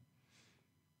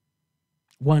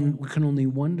 One can only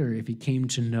wonder if he came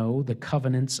to know the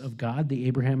covenants of God, the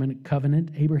Abrahamic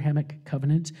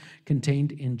covenant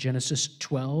contained in Genesis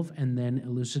 12 and then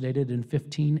elucidated in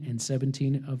 15 and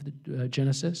 17 of the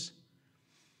Genesis.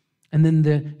 And then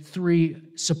the three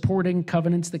supporting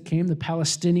covenants that came, the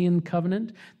Palestinian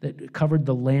covenant that covered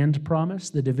the land promise,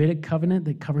 the Davidic covenant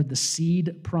that covered the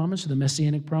seed promise, or the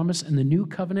messianic promise, and the new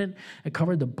covenant that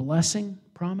covered the blessing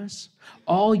promise,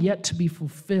 all yet to be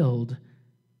fulfilled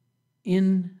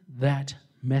in that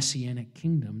messianic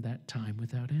kingdom, that time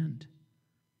without end.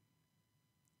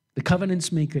 The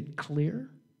covenants make it clear,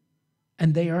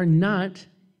 and they are not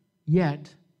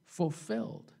yet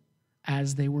fulfilled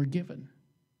as they were given.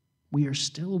 We are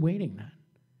still awaiting that.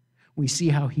 We see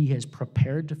how he has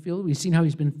prepared to fill it. We've seen how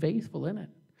he's been faithful in it.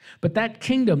 But that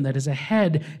kingdom that is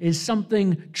ahead is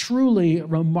something truly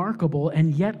remarkable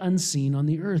and yet unseen on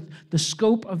the earth. The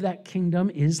scope of that kingdom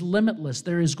is limitless.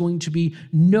 There is going to be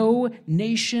no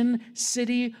nation,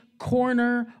 city,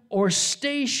 corner, or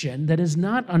station that is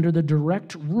not under the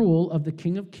direct rule of the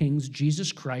King of Kings,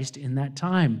 Jesus Christ, in that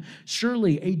time.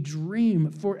 Surely a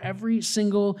dream for every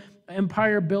single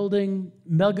empire-building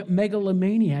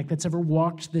megalomaniac that's ever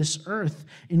walked this earth,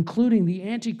 including the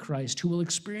Antichrist, who will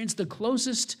experience the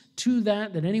closest to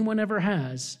that anyone ever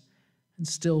has and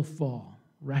still fall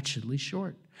wretchedly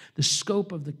short. The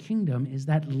scope of the kingdom is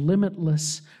that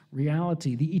limitless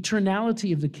reality, the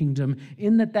eternality of the kingdom,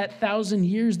 in that 1,000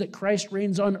 years that Christ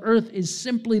reigns on earth is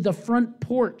simply the front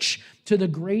porch to the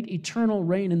great eternal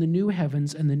reign in the new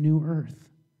heavens and the new earth.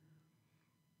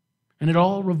 And it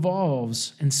all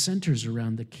revolves and centers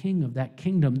around the king of that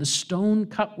kingdom, the stone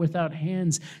cut without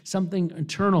hands, something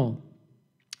eternal,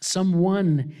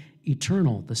 someone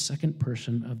eternal, the second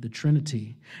person of the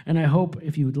Trinity. And I hope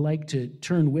if you would like to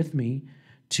turn with me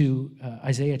to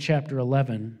Isaiah chapter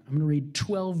 11. I'm going to read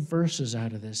 12 verses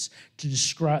out of this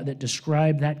that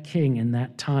describe that king in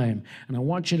that time. And I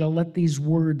want you to let these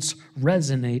words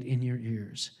resonate in your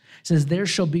ears. It says, "There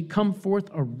shall come forth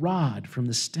a rod from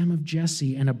the stem of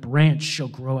Jesse, and a branch shall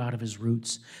grow out of his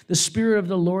roots. The Spirit of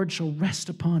the Lord shall rest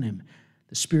upon him,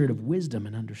 the Spirit of wisdom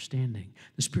and understanding,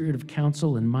 the Spirit of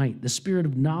counsel and might, the Spirit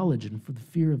of knowledge and for the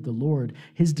fear of the Lord.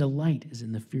 His delight is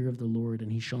in the fear of the Lord,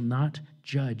 and he shall not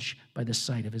judge by the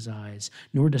sight of his eyes,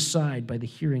 nor decide by the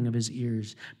hearing of his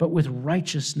ears. But with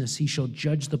righteousness he shall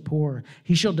judge the poor.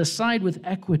 He shall decide with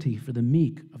equity for the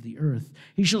meek of the earth.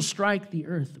 He shall strike the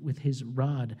earth with his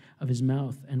rod of his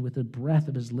mouth, and with the breath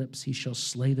of his lips he shall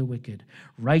slay the wicked.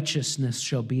 Righteousness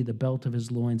shall be the belt of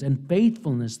his loins, and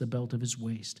faithfulness the belt of his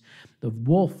waist. The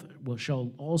wolf shall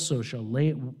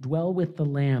dwell with the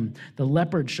lamb. The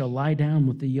leopard shall lie down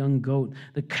with the young goat.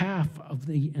 The calf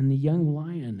and the young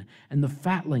lion and the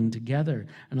fatling together,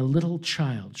 and a little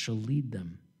child shall lead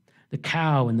them. The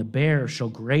cow and the bear shall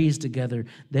graze together.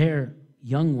 Their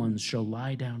young ones shall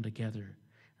lie down together,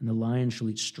 and the lion shall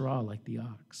eat straw like the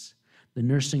ox. The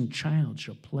nursing child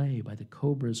shall play by the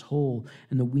cobra's hole,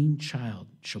 and the weaned child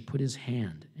shall put his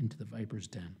hand into the viper's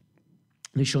den.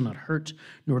 They shall not hurt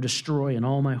nor destroy in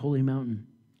all my holy mountain,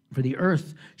 for the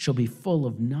earth shall be full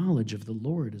of knowledge of the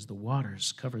Lord as the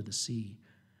waters cover the sea.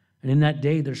 And in that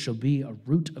day there shall be a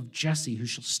root of Jesse who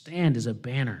shall stand as a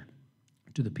banner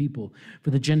to the people,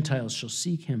 for the Gentiles shall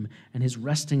seek him, and his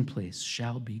resting place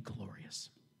shall be glorious.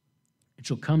 It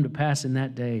shall come to pass in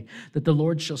that day that the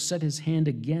Lord shall set his hand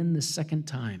again the second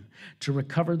time to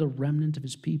recover the remnant of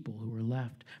his people who are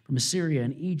left from Assyria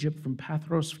and Egypt, from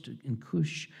Pathros and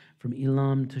Cush, from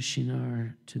Elam to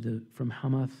Shinar, from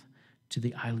Hamath to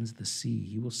the islands of the sea.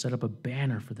 He will set up a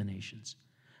banner for the nations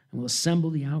and will assemble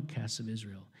the outcasts of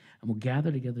Israel and will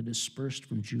gather together dispersed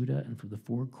from Judah and from the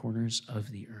four corners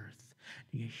of the earth.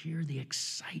 Do you hear the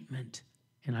excitement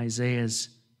in Isaiah's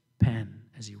pen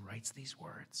as he writes these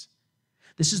words?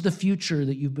 This is the future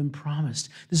that you've been promised.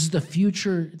 This is the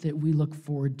future that we look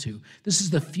forward to. This is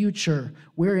the future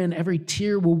wherein every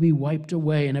tear will be wiped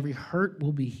away and every hurt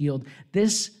will be healed.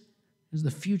 This is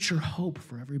the future hope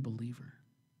for every believer.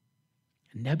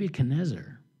 And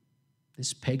Nebuchadnezzar,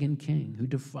 this pagan king who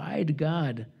defied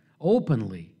God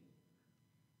openly,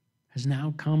 has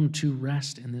now come to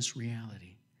rest in this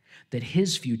reality that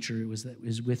his future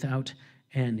is without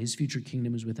end. His future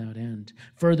kingdom is without end.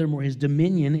 Furthermore, his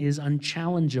dominion is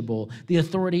unchallengeable. The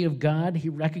authority of God, he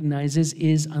recognizes,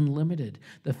 is unlimited.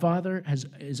 The Father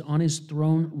is on his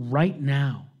throne right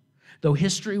now. Though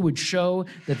history would show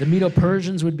that the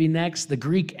Medo-Persians would be next, the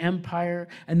Greek Empire,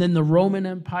 and then the Roman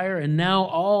Empire, and now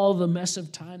all the mess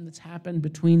of time that's happened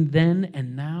between then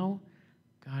and now,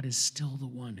 God is still the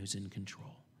one who's in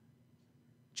control,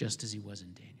 just as he was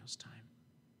in Daniel's time.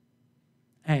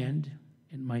 And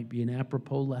it might be an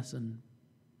apropos lesson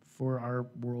for our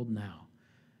world now.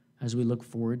 As we look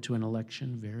forward to an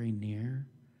election very near,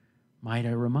 might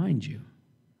I remind you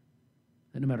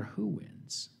that no matter who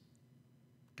wins,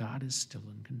 God is still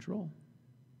in control.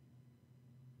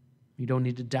 You don't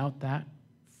need to doubt that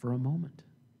for a moment.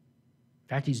 In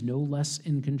fact, he's no less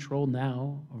in control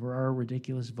now over our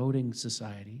ridiculous voting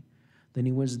society than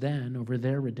he was then over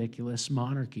their ridiculous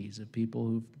monarchies of people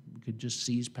who could just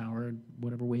seize power in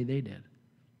whatever way they did.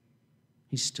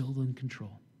 He's still in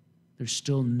control. There's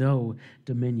still no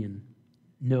dominion,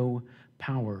 no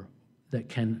power that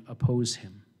can oppose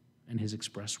him and his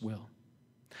express will.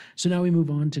 So now we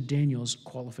move on to Daniel's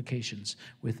qualifications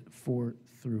with 4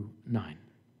 through 9.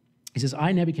 He says,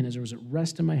 I, Nebuchadnezzar, was at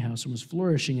rest in my house and was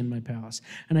flourishing in my palace,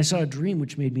 and I saw a dream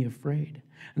which made me afraid.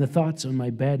 And the thoughts on my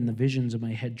bed and the visions of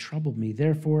my head troubled me.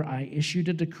 Therefore I issued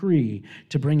a decree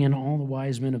to bring in all the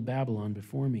wise men of Babylon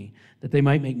before me, that they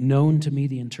might make known to me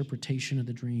the interpretation of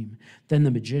the dream. Then the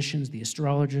magicians, the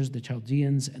astrologers, the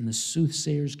Chaldeans, and the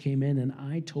soothsayers came in, and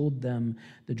I told them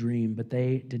the dream, but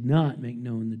they did not make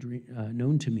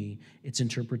known to me its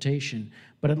interpretation.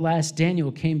 But at last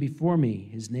Daniel came before me.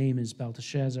 His name is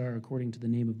Belteshazzar, according to the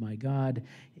name of my God.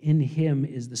 In him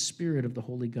is the spirit of the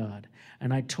holy God.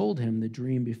 And I told him the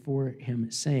dream before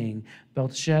him, saying,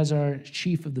 Belteshazzar,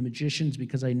 chief of the magicians,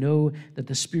 because I know that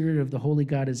the spirit of the holy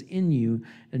God is in you,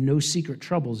 and no secret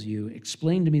troubles you,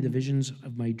 explain to me the visions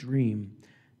of my dream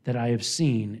that I have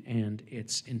seen and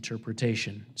its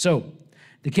interpretation. So,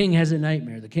 the king has a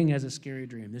nightmare. The king has a scary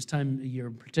dream. This time of year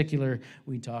in particular,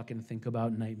 we talk and think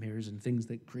about nightmares and things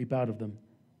that creep out of them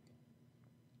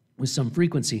with some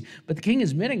frequency. But the king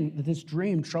is admitting that this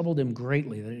dream troubled him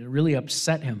greatly, that it really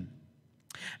upset him.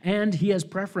 And he has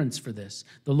preference for this.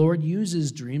 The Lord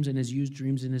uses dreams and has used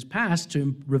dreams in his past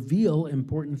to reveal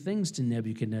important things to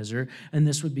Nebuchadnezzar, and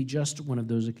this would be just one of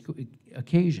those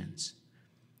occasions.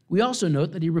 We also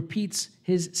note that he repeats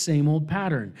his same old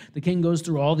pattern. The king goes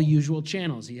through all the usual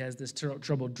channels. He has this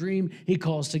troubled dream. He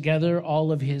calls together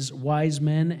all of his wise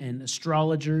men and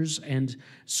astrologers and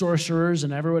sorcerers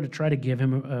and everyone to try to give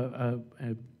him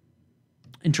an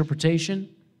interpretation.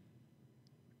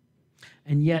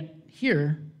 And yet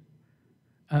here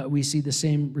we see the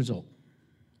same result.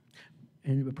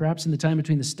 And perhaps in the time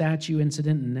between the statue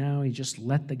incident and now, he just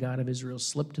let the God of Israel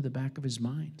slip to the back of his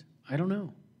mind. I don't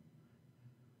know.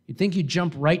 You'd think you'd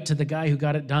jump right to the guy who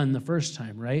got it done the first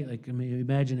time, right? Like, I mean,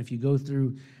 imagine if you go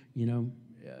through,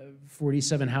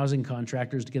 47 housing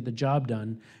contractors to get the job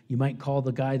done, you might call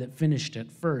the guy that finished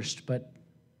it first, but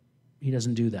he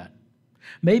doesn't do that.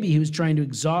 Maybe he was trying to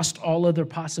exhaust all other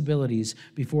possibilities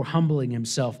before humbling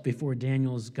himself before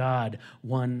Daniel's God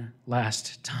one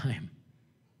last time.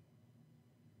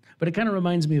 But it kind of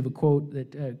reminds me of a quote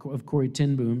of Corrie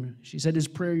ten Boom. She said, "Is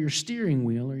prayer your steering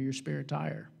wheel or your spare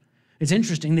tire?" It's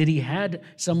interesting that he had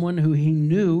someone who he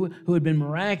knew who had been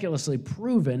miraculously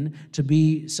proven to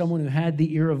be someone who had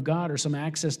the ear of God or some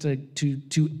access to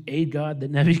a God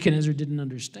that Nebuchadnezzar didn't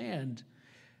understand.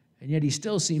 And yet he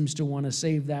still seems to want to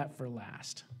save that for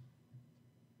last.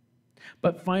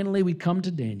 But finally we come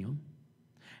to Daniel.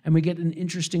 And we get an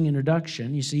interesting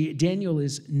introduction. You see, Daniel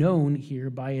is known here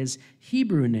by his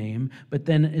Hebrew name, but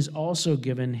then is also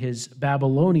given his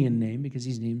Babylonian name because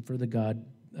he's named for the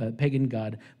pagan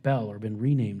god Bel, or been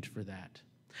renamed for that.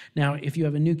 Now, if you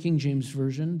have a New King James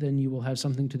Version, then you will have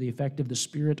something to the effect of the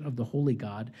Spirit of the Holy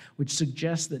God, which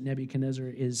suggests that Nebuchadnezzar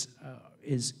is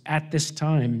at this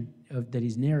time that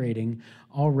he's narrating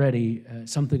already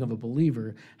something of a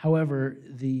believer. However,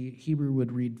 the Hebrew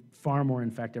would read far more. In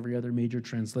fact, every other major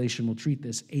translation will treat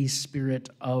this a spirit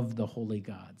of the holy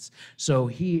gods. So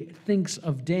he thinks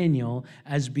of Daniel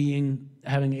as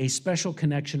having a special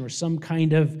connection or some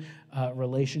kind of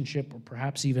relationship, or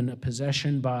perhaps even a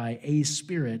possession by a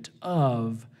spirit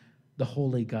of the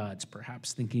holy gods,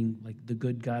 perhaps thinking like the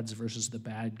good gods versus the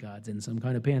bad gods in some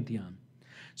kind of pantheon.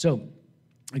 So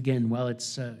again, while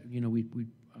it's, we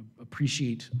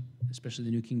appreciate, especially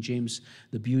the New King James,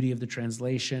 the beauty of the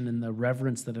translation and the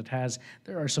reverence that it has,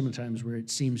 there are some times where it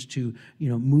seems to,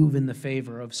 move in the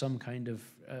favor of some kind of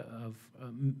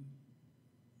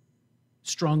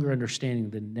stronger understanding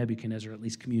than Nebuchadnezzar at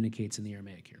least communicates in the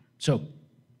Aramaic here. So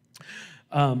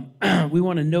we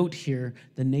want to note here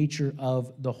the nature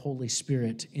of the Holy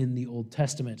Spirit in the Old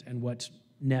Testament and what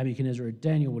Nebuchadnezzar or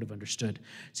Daniel would have understood.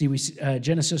 See, we see,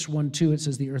 Genesis 1:2, it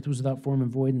says, "The earth was without form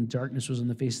and void, and darkness was on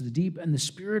the face of the deep, and the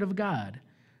Spirit of God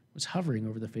was hovering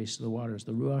over the face of the waters."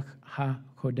 The Ruach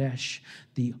HaKodesh,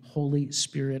 the Holy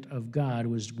Spirit of God,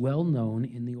 was well known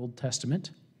in the Old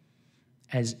Testament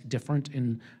as different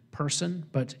in person,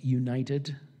 but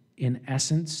united in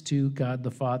essence to God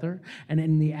the Father. And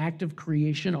in the act of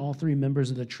creation, all three members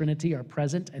of the Trinity are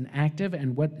present and active,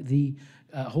 and what the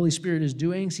Holy Spirit is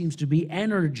doing seems to be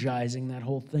energizing that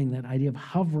whole thing. That idea of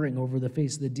hovering over the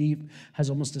face of the deep has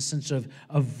almost a sense of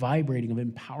vibrating, of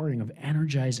empowering, of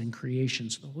energizing creation.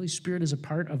 So the Holy Spirit is a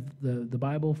part of the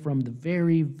Bible from the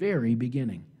very, very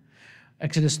beginning.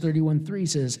 Exodus 31:3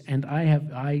 says, "And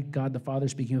I, God the Father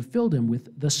speaking, have filled him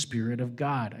with the Spirit of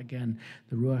God." Again,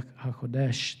 the Ruach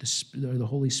HaKodesh, the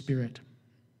Holy Spirit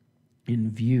in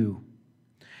view,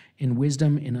 in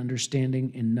wisdom, in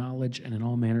understanding, in knowledge, and in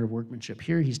all manner of workmanship.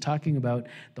 Here he's talking about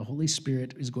the Holy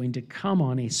Spirit is going to come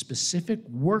on a specific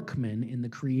workman in the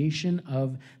creation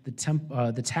of the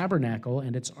tabernacle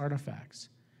and its artifacts.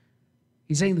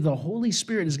 He's saying that the Holy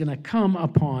Spirit is going to come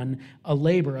upon a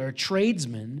laborer, a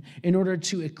tradesman, in order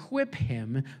to equip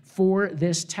him for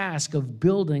this task of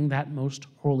building that most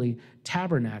holy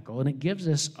tabernacle. And it gives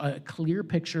us a clear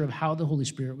picture of how the Holy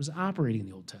Spirit was operating in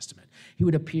the Old Testament. He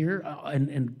would appear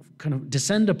and kind of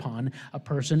descend upon a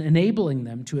person, enabling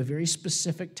them to a very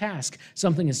specific task,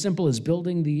 something as simple as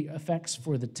building the effects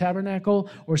for the tabernacle,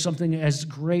 or something as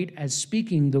great as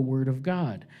speaking the word of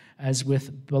God, as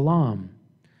with Balaam.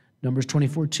 Numbers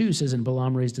 24:2 says, "And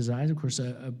Balaam raised his eyes," of course,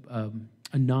 a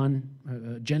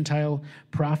Gentile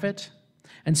prophet,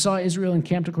 "and saw Israel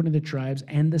encamped according to the tribes,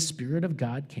 and the Spirit of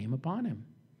God came upon him."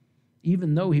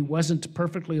 Even though he wasn't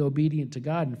perfectly obedient to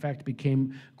God, in fact,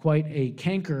 became quite a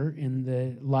canker in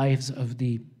the lives of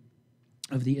the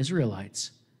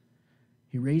Israelites.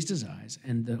 He raised his eyes,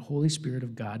 and the Holy Spirit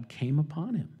of God came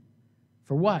upon him.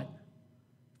 For what?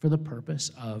 For the purpose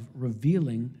of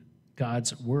revealing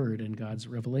God's word and God's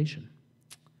revelation.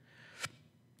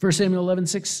 1 Samuel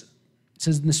 11:6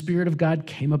 says, "And the Spirit of God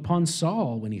came upon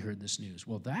Saul when he heard this news."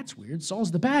 Well, that's weird. Saul's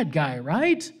the bad guy,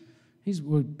 right? He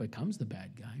becomes the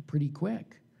bad guy pretty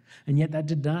quick. And yet that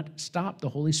did not stop the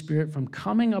Holy Spirit from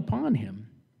coming upon him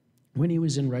when he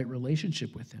was in right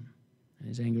relationship with him. And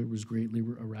his anger was greatly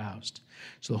aroused.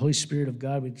 So the Holy Spirit of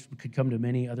God, we could come to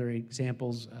many other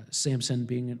examples, Samson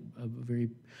being a very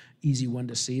easy one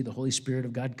to see. The Holy Spirit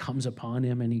of God comes upon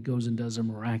him, and he goes and does a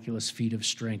miraculous feat of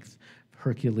strength,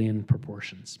 Herculean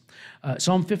proportions.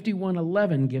 Psalm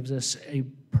 51:11 gives us a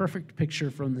perfect picture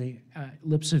from the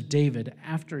lips of David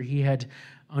after he had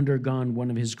undergone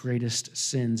one of his greatest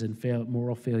sins and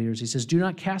moral failures. He says, "Do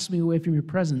not cast me away from your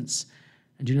presence,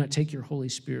 and do not take your Holy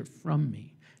Spirit from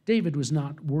me." David was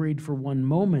not worried for one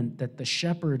moment that the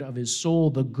shepherd of his soul,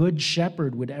 the good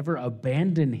shepherd, would ever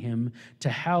abandon him to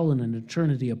hell and an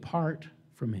eternity apart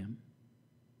from him.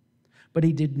 But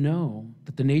he did know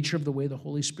that the nature of the way the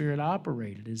Holy Spirit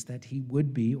operated is that he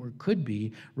would be or could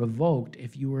be revoked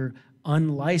if you were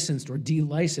unlicensed or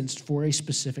delicensed for a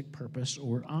specific purpose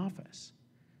or office.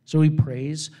 So he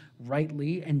prays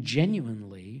rightly and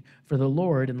genuinely for the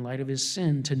Lord in light of his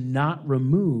sin to not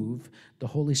remove the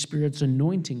Holy Spirit's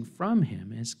anointing from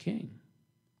him as king.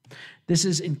 This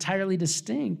is entirely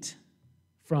distinct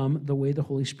from the way the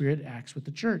Holy Spirit acts with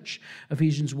the church.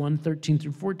 Ephesians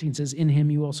 1:13-14 says, "In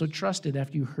him you also trusted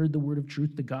after you heard the word of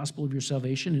truth, the gospel of your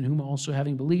salvation, in whom also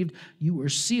having believed, you were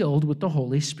sealed with the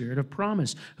Holy Spirit of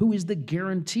promise, who is the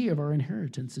guarantee of our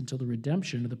inheritance until the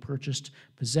redemption of the purchased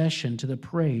possession to the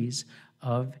praise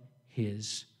of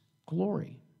his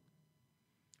glory."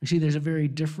 You see, there's a very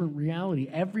different reality.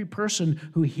 Every person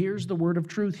who hears the word of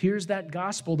truth, hears that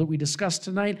gospel that we discussed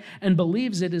tonight, and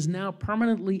believes it is now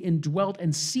permanently indwelt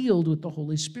and sealed with the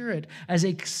Holy Spirit as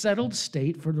a settled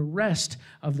state for the rest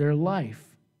of their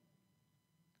life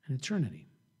and eternity.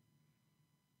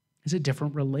 It's a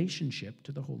different relationship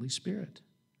to the Holy Spirit.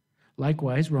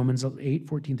 Likewise, Romans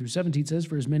 8:14-17 says,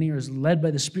 "For as many are led by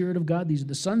the Spirit of God, these are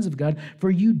the sons of God. For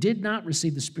you did not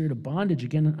receive the spirit of bondage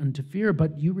again unto fear,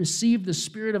 but you received the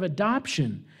spirit of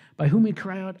adoption, by whom we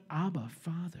cry out, Abba,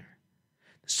 Father.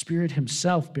 The Spirit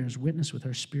himself bears witness with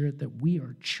our spirit that we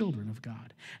are children of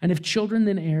God. And if children,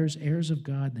 then heirs, heirs of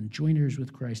God, then joint heirs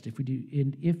with Christ, if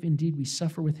indeed we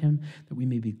suffer with him, that we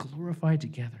may be glorified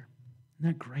together." Isn't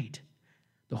that great?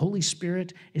 The Holy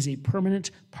Spirit is a permanent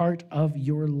part of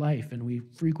your life, and we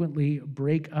frequently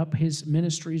break up his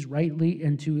ministries rightly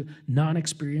into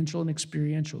non-experiential and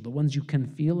experiential, the ones you can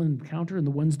feel and encounter and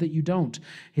the ones that you don't.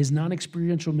 His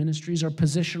non-experiential ministries are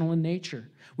positional in nature.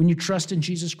 When you trust in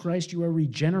Jesus Christ, you are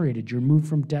regenerated. You're moved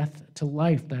from death to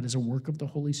life. That is a work of the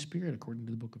Holy Spirit, according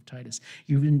to the book of Titus.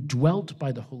 You've been dwelt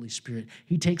by the Holy Spirit.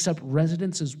 He takes up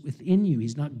residences within you.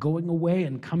 He's not going away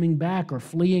and coming back or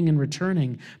fleeing and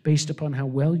returning based upon how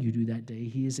well you do that day.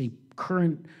 He is a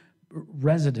current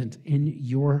resident in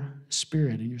your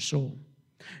spirit, in your soul.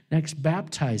 Next,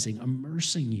 baptizing,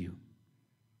 immersing you.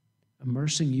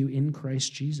 Immersing you in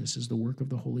Christ Jesus is the work of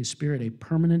the Holy Spirit, a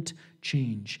permanent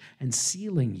change, and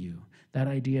sealing you, that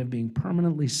idea of being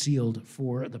permanently sealed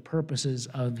for the purposes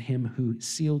of him who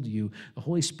sealed you. The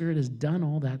Holy Spirit has done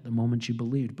all that the moment you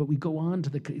believed. But we go on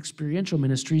to the experiential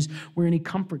ministries wherein he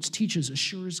comforts, teaches,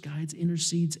 assures, guides,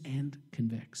 intercedes, and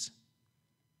convicts.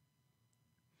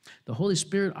 The Holy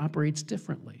Spirit operates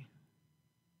differently.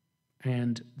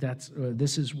 And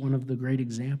this is one of the great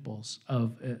examples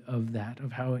of that,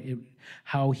 of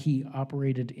how he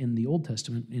operated in the Old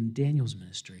Testament in Daniel's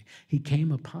ministry. He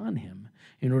came upon him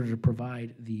in order to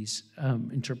provide these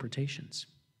interpretations.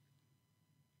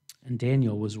 And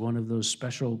Daniel was one of those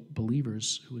special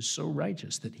believers who was so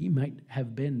righteous that he might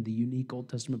have been the unique Old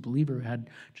Testament believer who had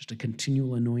just a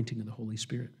continual anointing of the Holy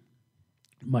Spirit,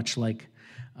 much like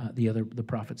the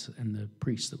prophets and the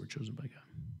priests that were chosen by God.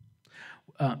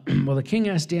 Well, the king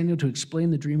asked Daniel to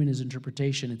explain the dream and his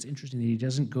interpretation. It's interesting that he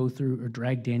doesn't go through or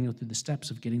drag Daniel through the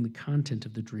steps of getting the content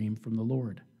of the dream from the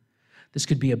Lord. This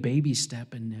could be a baby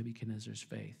step in Nebuchadnezzar's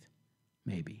faith,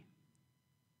 maybe.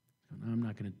 I'm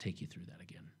not going to take you through that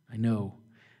again. I know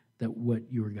that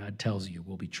what your God tells you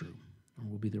will be true or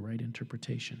will be the right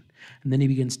interpretation. And then he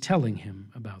begins telling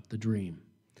him about the dream.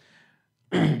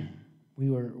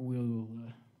 We'll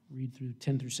read through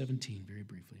 10 through 17 very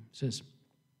briefly. It says,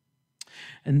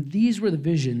 "And these were the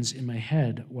visions in my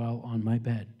head while on my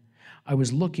bed. I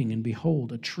was looking, and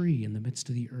behold, a tree in the midst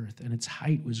of the earth, and its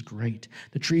height was great.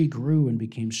 The tree grew and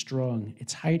became strong.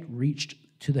 Its height reached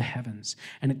to the heavens,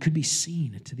 and it could be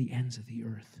seen to the ends of the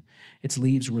earth. Its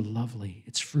leaves were lovely,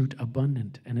 its fruit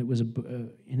abundant, and it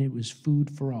was food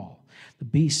for all. The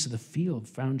beasts of the field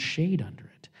found shade under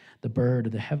it. The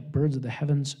birds of the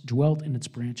heavens dwelt in its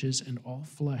branches, and all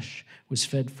flesh was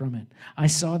fed from it. I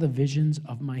saw the visions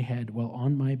of my head while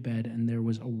on my bed, and there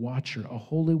was a watcher, a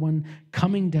holy one,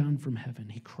 coming down from heaven.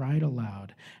 He cried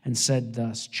aloud and said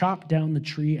thus, 'Chop down the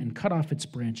tree and cut off its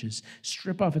branches,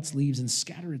 strip off its leaves and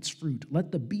scatter its fruit.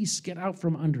 Let the beasts get out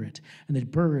from under it, and the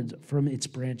birds from its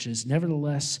branches.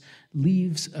 Nevertheless,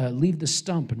 leave the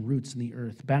stump and roots in the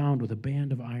earth, bound with a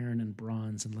band of iron and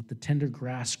bronze, and let the tender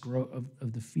grass grow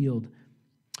of the field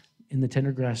in the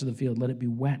tender grass of the field. Let it be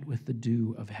wet with the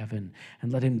dew of heaven,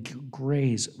 and let him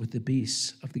graze with the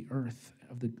beasts of the earth,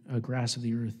 of the grass of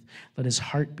the earth. Let his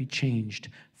heart be changed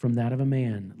from that of a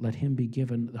man. Let him be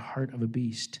given the heart of a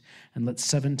beast, and let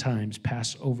 7 times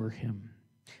pass over him.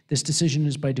 This decision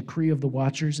is by decree of the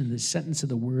watchers and the sentence of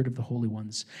the word of the holy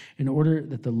ones, in order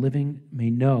that the living may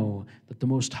know that the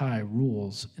Most High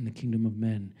rules in the kingdom of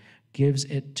men, gives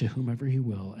it to whomever he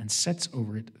will, and sets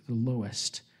over it the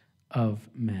lowest of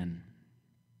men.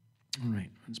 All right,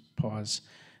 let's pause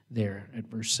there at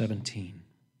verse 17.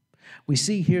 We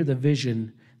see here the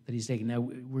vision that he's taking. Now,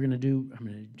 I'm going to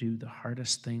do the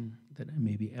hardest thing that I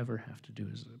maybe ever have to do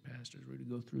as a pastor. We're going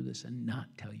to go through this and not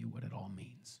tell you what it all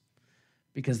means,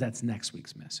 because that's next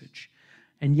week's message.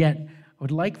 And yet, I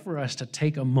would like for us to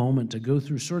take a moment to go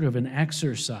through sort of an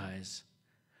exercise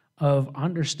of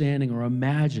understanding or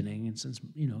imagining, and since,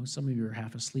 some of you are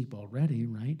half asleep already,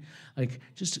 right? Like,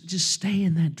 just stay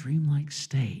in that dreamlike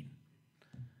state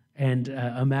and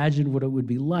imagine what it would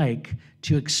be like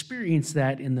to experience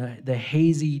that in the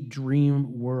hazy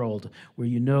dream world, where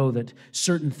you know that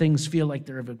certain things feel like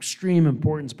they're of extreme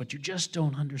importance, but you just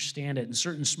don't understand it, and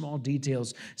certain small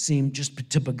details seem just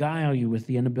to beguile you with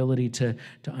the inability to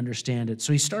understand it.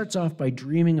 So he starts off by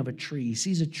dreaming of a tree. He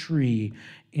sees a tree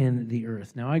in the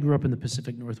earth. Now, I grew up in the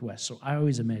Pacific Northwest, so I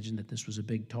always imagined that this was a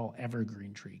big, tall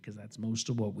evergreen tree, because that's most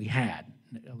of what we had.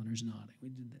 Eleanor's nodding. We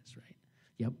did this, right?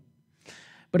 Yep.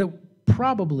 But it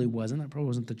probably wasn't. That probably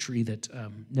wasn't the tree that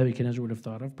Nebuchadnezzar would have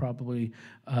thought of. Probably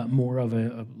more of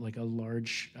a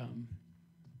large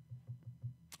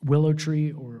willow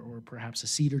tree, or perhaps a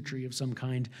cedar tree of some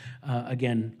kind.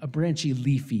 Again, a branchy,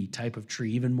 leafy type of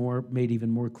tree, made even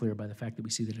more clear by the fact that we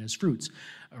see that it has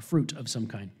fruit of some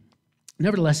kind.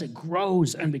 Nevertheless, it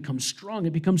grows and becomes strong.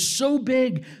 It becomes so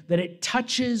big that it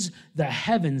touches the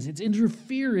heavens. It's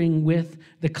interfering with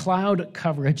the cloud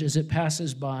coverage as it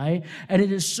passes by, and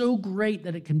it is so great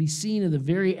that it can be seen at the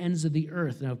very ends of the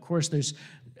earth. Now, of course, this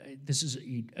is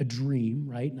a dream,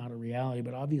 right? Not a reality,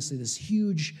 but obviously this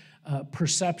huge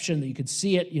perception that you could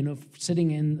see it,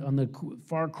 sitting on the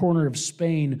far corner of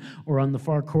Spain or on the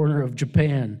far corner of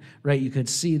Japan, right? You could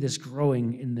see this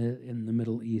growing in the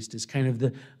Middle East. Is kind of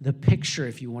the picture,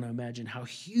 if you want to imagine how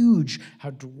huge,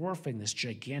 how dwarfing this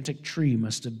gigantic tree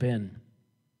must have been.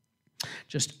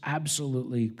 Just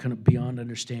absolutely kind of beyond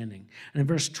understanding. And in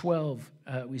verse 12,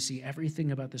 we see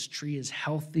everything about this tree is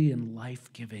healthy and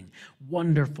life-giving,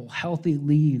 wonderful, healthy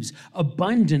leaves,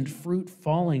 abundant fruit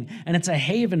falling, and it's a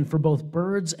haven for both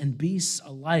birds and beasts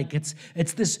alike. It's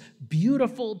this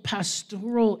beautiful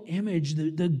pastoral image,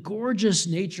 the gorgeous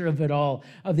nature of it all,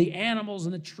 of the animals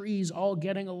and the trees all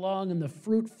getting along, and the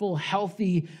fruitful,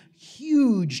 healthy,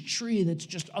 huge tree that's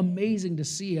just amazing to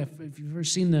see. If you've ever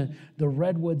seen the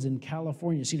redwoods in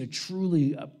California, you've seen a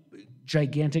truly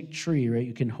gigantic tree, right?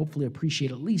 You can hopefully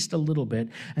appreciate at least a little bit,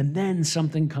 and then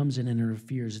something comes in and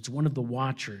interferes. It's one of the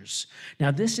watchers.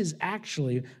 Now, this is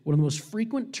actually one of the most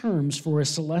frequent terms for a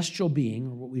celestial being,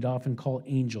 or what we'd often call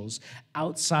angels,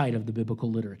 outside of the biblical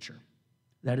literature.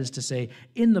 That is to say,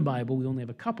 in the Bible, we only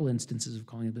have a couple instances of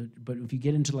calling it, but if you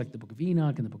get into like the book of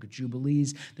Enoch and the book of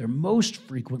Jubilees, they're most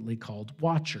frequently called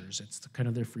watchers. It's kind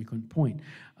of their frequent point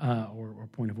or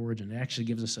point of origin. It actually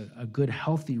gives us a good,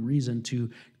 healthy reason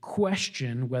to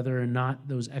question whether or not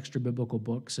those extra biblical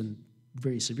books, and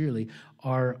very severely,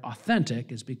 are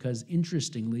authentic, is because,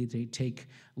 interestingly, they take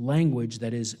language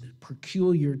that is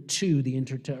peculiar to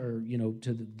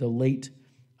the late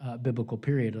biblical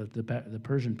period of the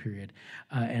Persian period,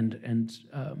 and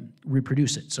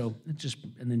reproduce it. So it's just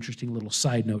an interesting little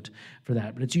side note for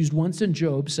that. But it's used once in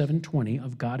Job 7:20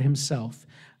 of God himself,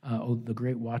 the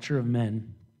great watcher of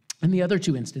men. And the other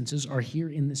 2 instances are here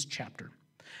in this chapter.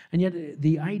 And yet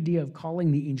the idea of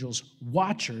calling the angels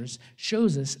watchers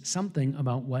shows us something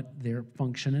about what their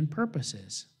function and purpose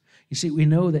is. You see, we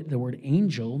know that the word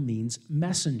angel means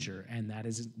messenger, and that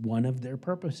is one of their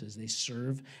purposes. They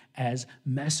serve as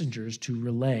messengers to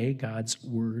relay God's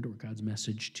word or God's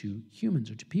message to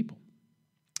humans or to people.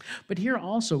 But here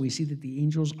also we see that the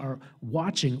angels are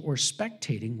watching or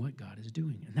spectating what God is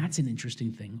doing, and that's an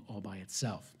interesting thing all by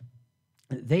itself.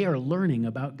 They are learning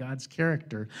about God's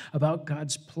character, about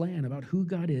God's plan, about who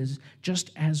God is, just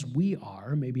as we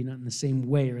are, maybe not in the same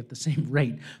way or at the same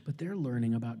rate, but they're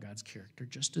learning about God's character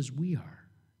just as we are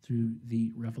through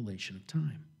the revelation of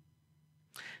time.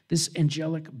 This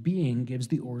angelic being gives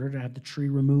the order to have the tree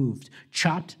removed,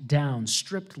 chopped down,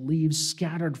 stripped leaves,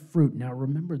 scattered fruit. Now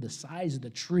remember the size of the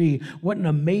tree. What an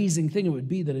amazing thing it would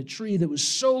be that a tree that was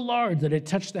so large that it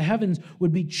touched the heavens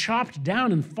would be chopped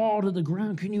down and fall to the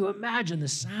ground. Can you imagine the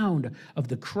sound of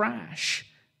the crash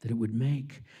that it would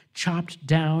make, chopped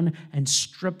down and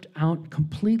stripped out,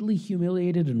 completely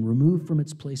humiliated and removed from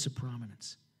its place of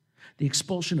prominence. The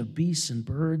expulsion of beasts and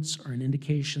birds are an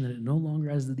indication that it no longer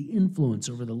has the influence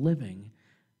over the living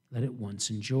that it once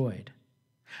enjoyed.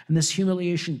 And this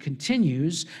humiliation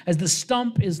continues as the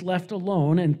stump is left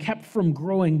alone and kept from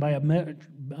growing by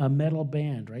a metal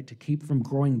band, right, to keep from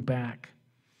growing back.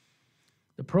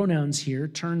 The pronouns here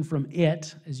turn from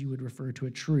it, as you would refer to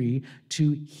a tree,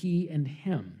 to he and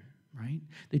him, right?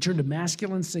 They turn to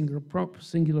masculine singular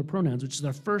pronouns, which is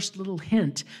our first little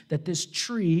hint that this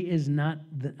tree is not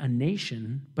a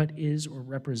nation, but is or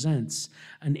represents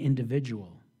an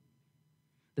individual.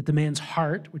 That the man's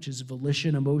heart, which is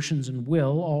volition, emotions, and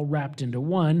will, all wrapped into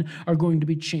one, are going to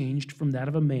be changed from that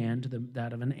of a man to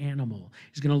that of an animal.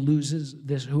 He's going to lose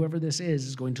whoever this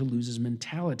is going to lose his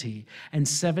mentality. And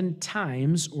 7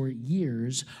 times or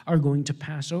years are going to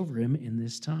pass over him in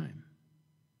this time.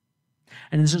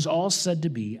 And this is all said to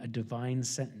be a divine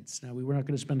sentence. Now, we're not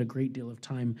going to spend a great deal of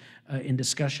time in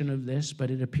discussion of this, but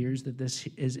it appears that this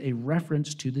is a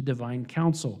reference to the divine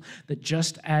council, that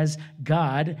just as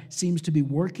God seems to be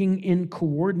working in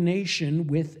coordination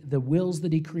with the wills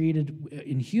that he created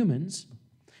in humans,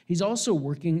 he's also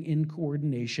working in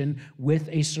coordination with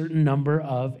a certain number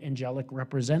of angelic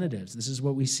representatives. This is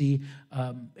what we see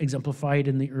exemplified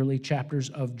in the early chapters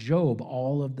of Job.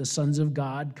 All of the sons of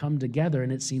God come together,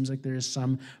 and it seems like there is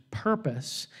some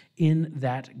purpose in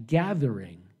that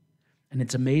gathering. And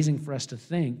it's amazing for us to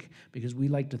think, because we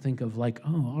like to think of like,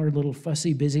 oh, our little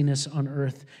fussy busyness on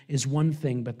earth is one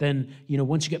thing, but then,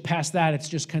 once you get past that, it's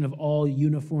just kind of all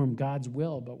uniform God's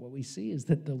will. But what we see is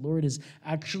that the Lord is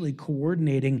actually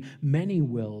coordinating many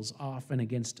wills off and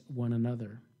against one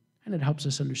another. And it helps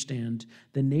us understand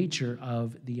the nature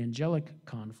of the angelic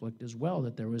conflict as well,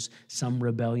 that there was some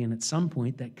rebellion at some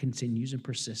point that continues and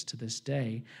persists to this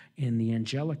day in the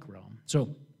angelic realm.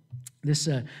 So, this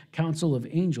council of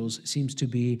angels seems to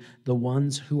be the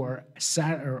ones who are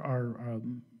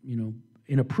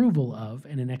in approval of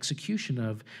and in execution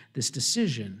of this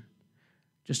decision.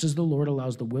 Just as the Lord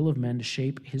allows the will of men to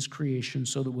shape his creation,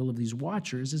 so the will of these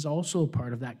watchers is also a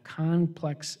part of that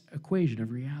complex equation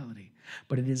of reality.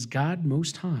 But it is God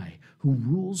Most High who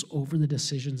rules over the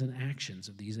decisions and actions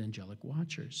of these angelic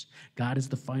watchers. God is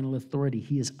the final authority.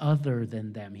 He is other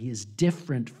than them. He is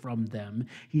different from them.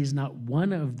 He is not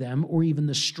one of them or even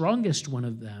the strongest one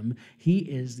of them. He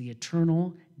is the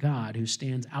eternal God who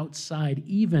stands outside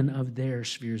even of their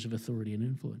spheres of authority and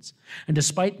influence. And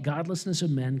despite godlessness of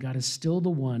men, God is still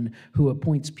the one who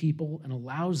appoints people and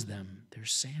allows them their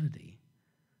sanity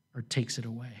or takes it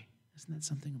away. Isn't that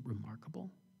something remarkable?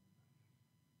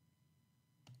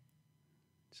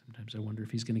 Sometimes I wonder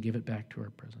if he's going to give it back to our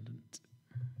president.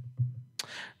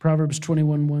 Proverbs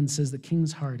 21:1 says, "The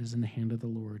king's heart is in the hand of the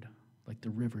Lord, like the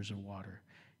rivers of water.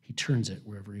 He turns it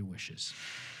wherever he wishes."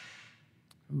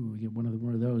 Ooh, we get one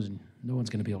of those, and no one's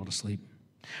going to be able to sleep.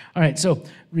 All right, so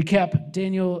recap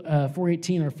Daniel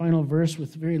 4:18, our final verse,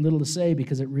 with very little to say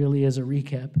because it really is a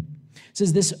recap. It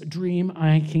says, "This dream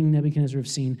I, King Nebuchadnezzar, have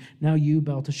seen. Now you,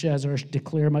 Belteshazzar,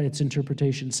 declare its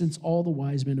interpretation, since all the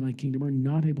wise men of my kingdom are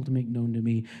not able to make known to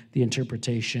me the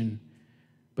interpretation.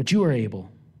 But you are able,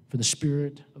 for the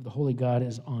Spirit of the Holy God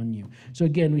is on you." So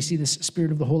again, we see this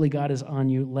Spirit of the Holy God is on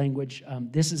you language.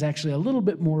 This is actually a little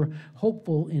bit more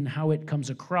hopeful in how it comes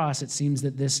across. It seems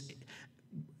that this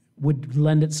would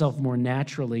lend itself more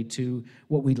naturally to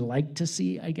what we'd like to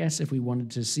see, I guess, if we wanted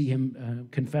to see him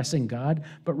confessing God.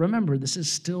 But remember, this is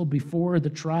still before the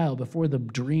trial, before the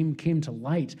dream came to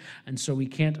light. And so we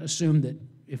can't assume that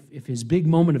if his big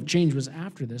moment of change was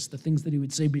after this, the things that he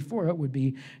would say before it would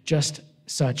be just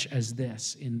such as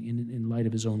this in light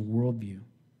of his own worldview.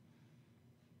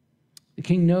 The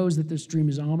king knows that this dream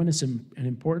is ominous and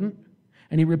important,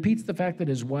 and he repeats the fact that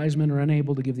his wise men are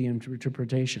unable to give the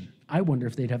interpretation. I wonder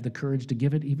if they'd have the courage to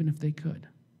give it even if they could.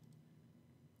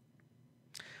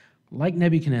 Like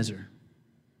Nebuchadnezzar,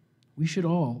 we should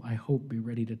all, I hope, be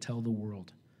ready to tell the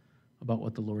world about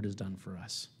what the Lord has done for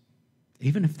us,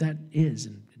 even if that is,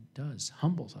 and it does,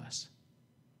 humbles us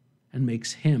and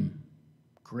makes him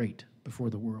great before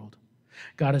the world.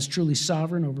 God is truly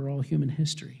sovereign over all human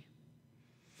history.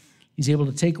 He's able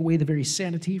to take away the very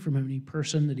sanity from any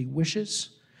person that he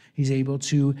wishes. He's able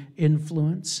to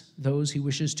influence those he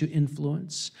wishes to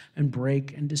influence and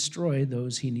break and destroy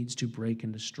those he needs to break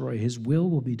and destroy. His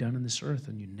will be done on this earth,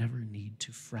 and you never need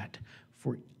to fret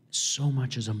for so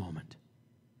much as a moment.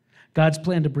 God's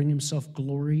plan to bring himself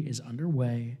glory is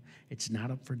underway. It's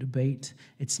not up for debate.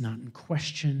 It's not in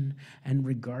question. And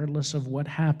regardless of what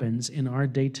happens in our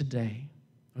day-to-day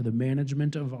or the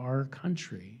management of our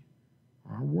country,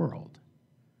 our world,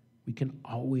 we can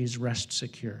always rest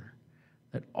secure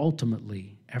that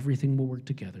ultimately everything will work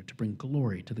together to bring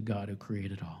glory to the God who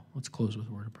created all. Let's close with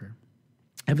a word of prayer.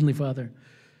 Heavenly Father,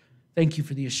 thank you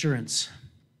for the assurance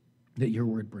that your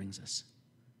word brings us.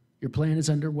 Your plan is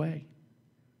underway.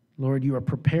 Lord, you are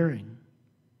preparing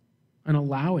and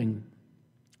allowing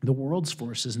the world's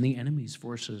forces and the enemy's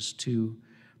forces to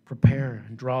prepare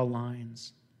and draw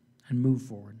lines and move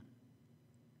forward.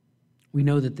 We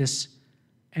know that this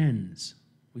ends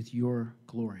with your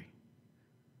glory.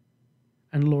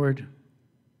 And Lord,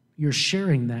 you're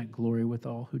sharing that glory with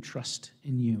all who trust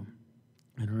in you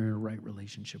and are in a right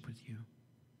relationship with you.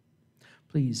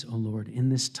 Please, O Lord, in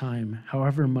this time,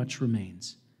 however much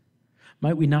remains,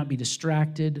 might we not be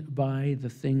distracted by the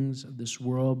things of this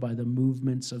world, by the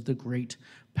movements of the great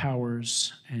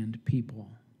powers and people,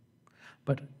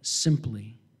 but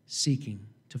simply seeking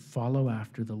to follow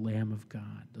after the Lamb of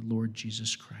God, the Lord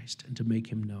Jesus Christ, and to make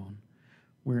him known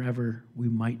wherever we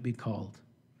might be called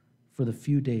for the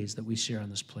few days that we share on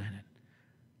this planet,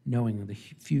 knowing the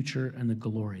future and the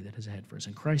glory that is ahead for us.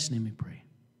 In Christ's name we pray.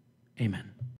 Amen.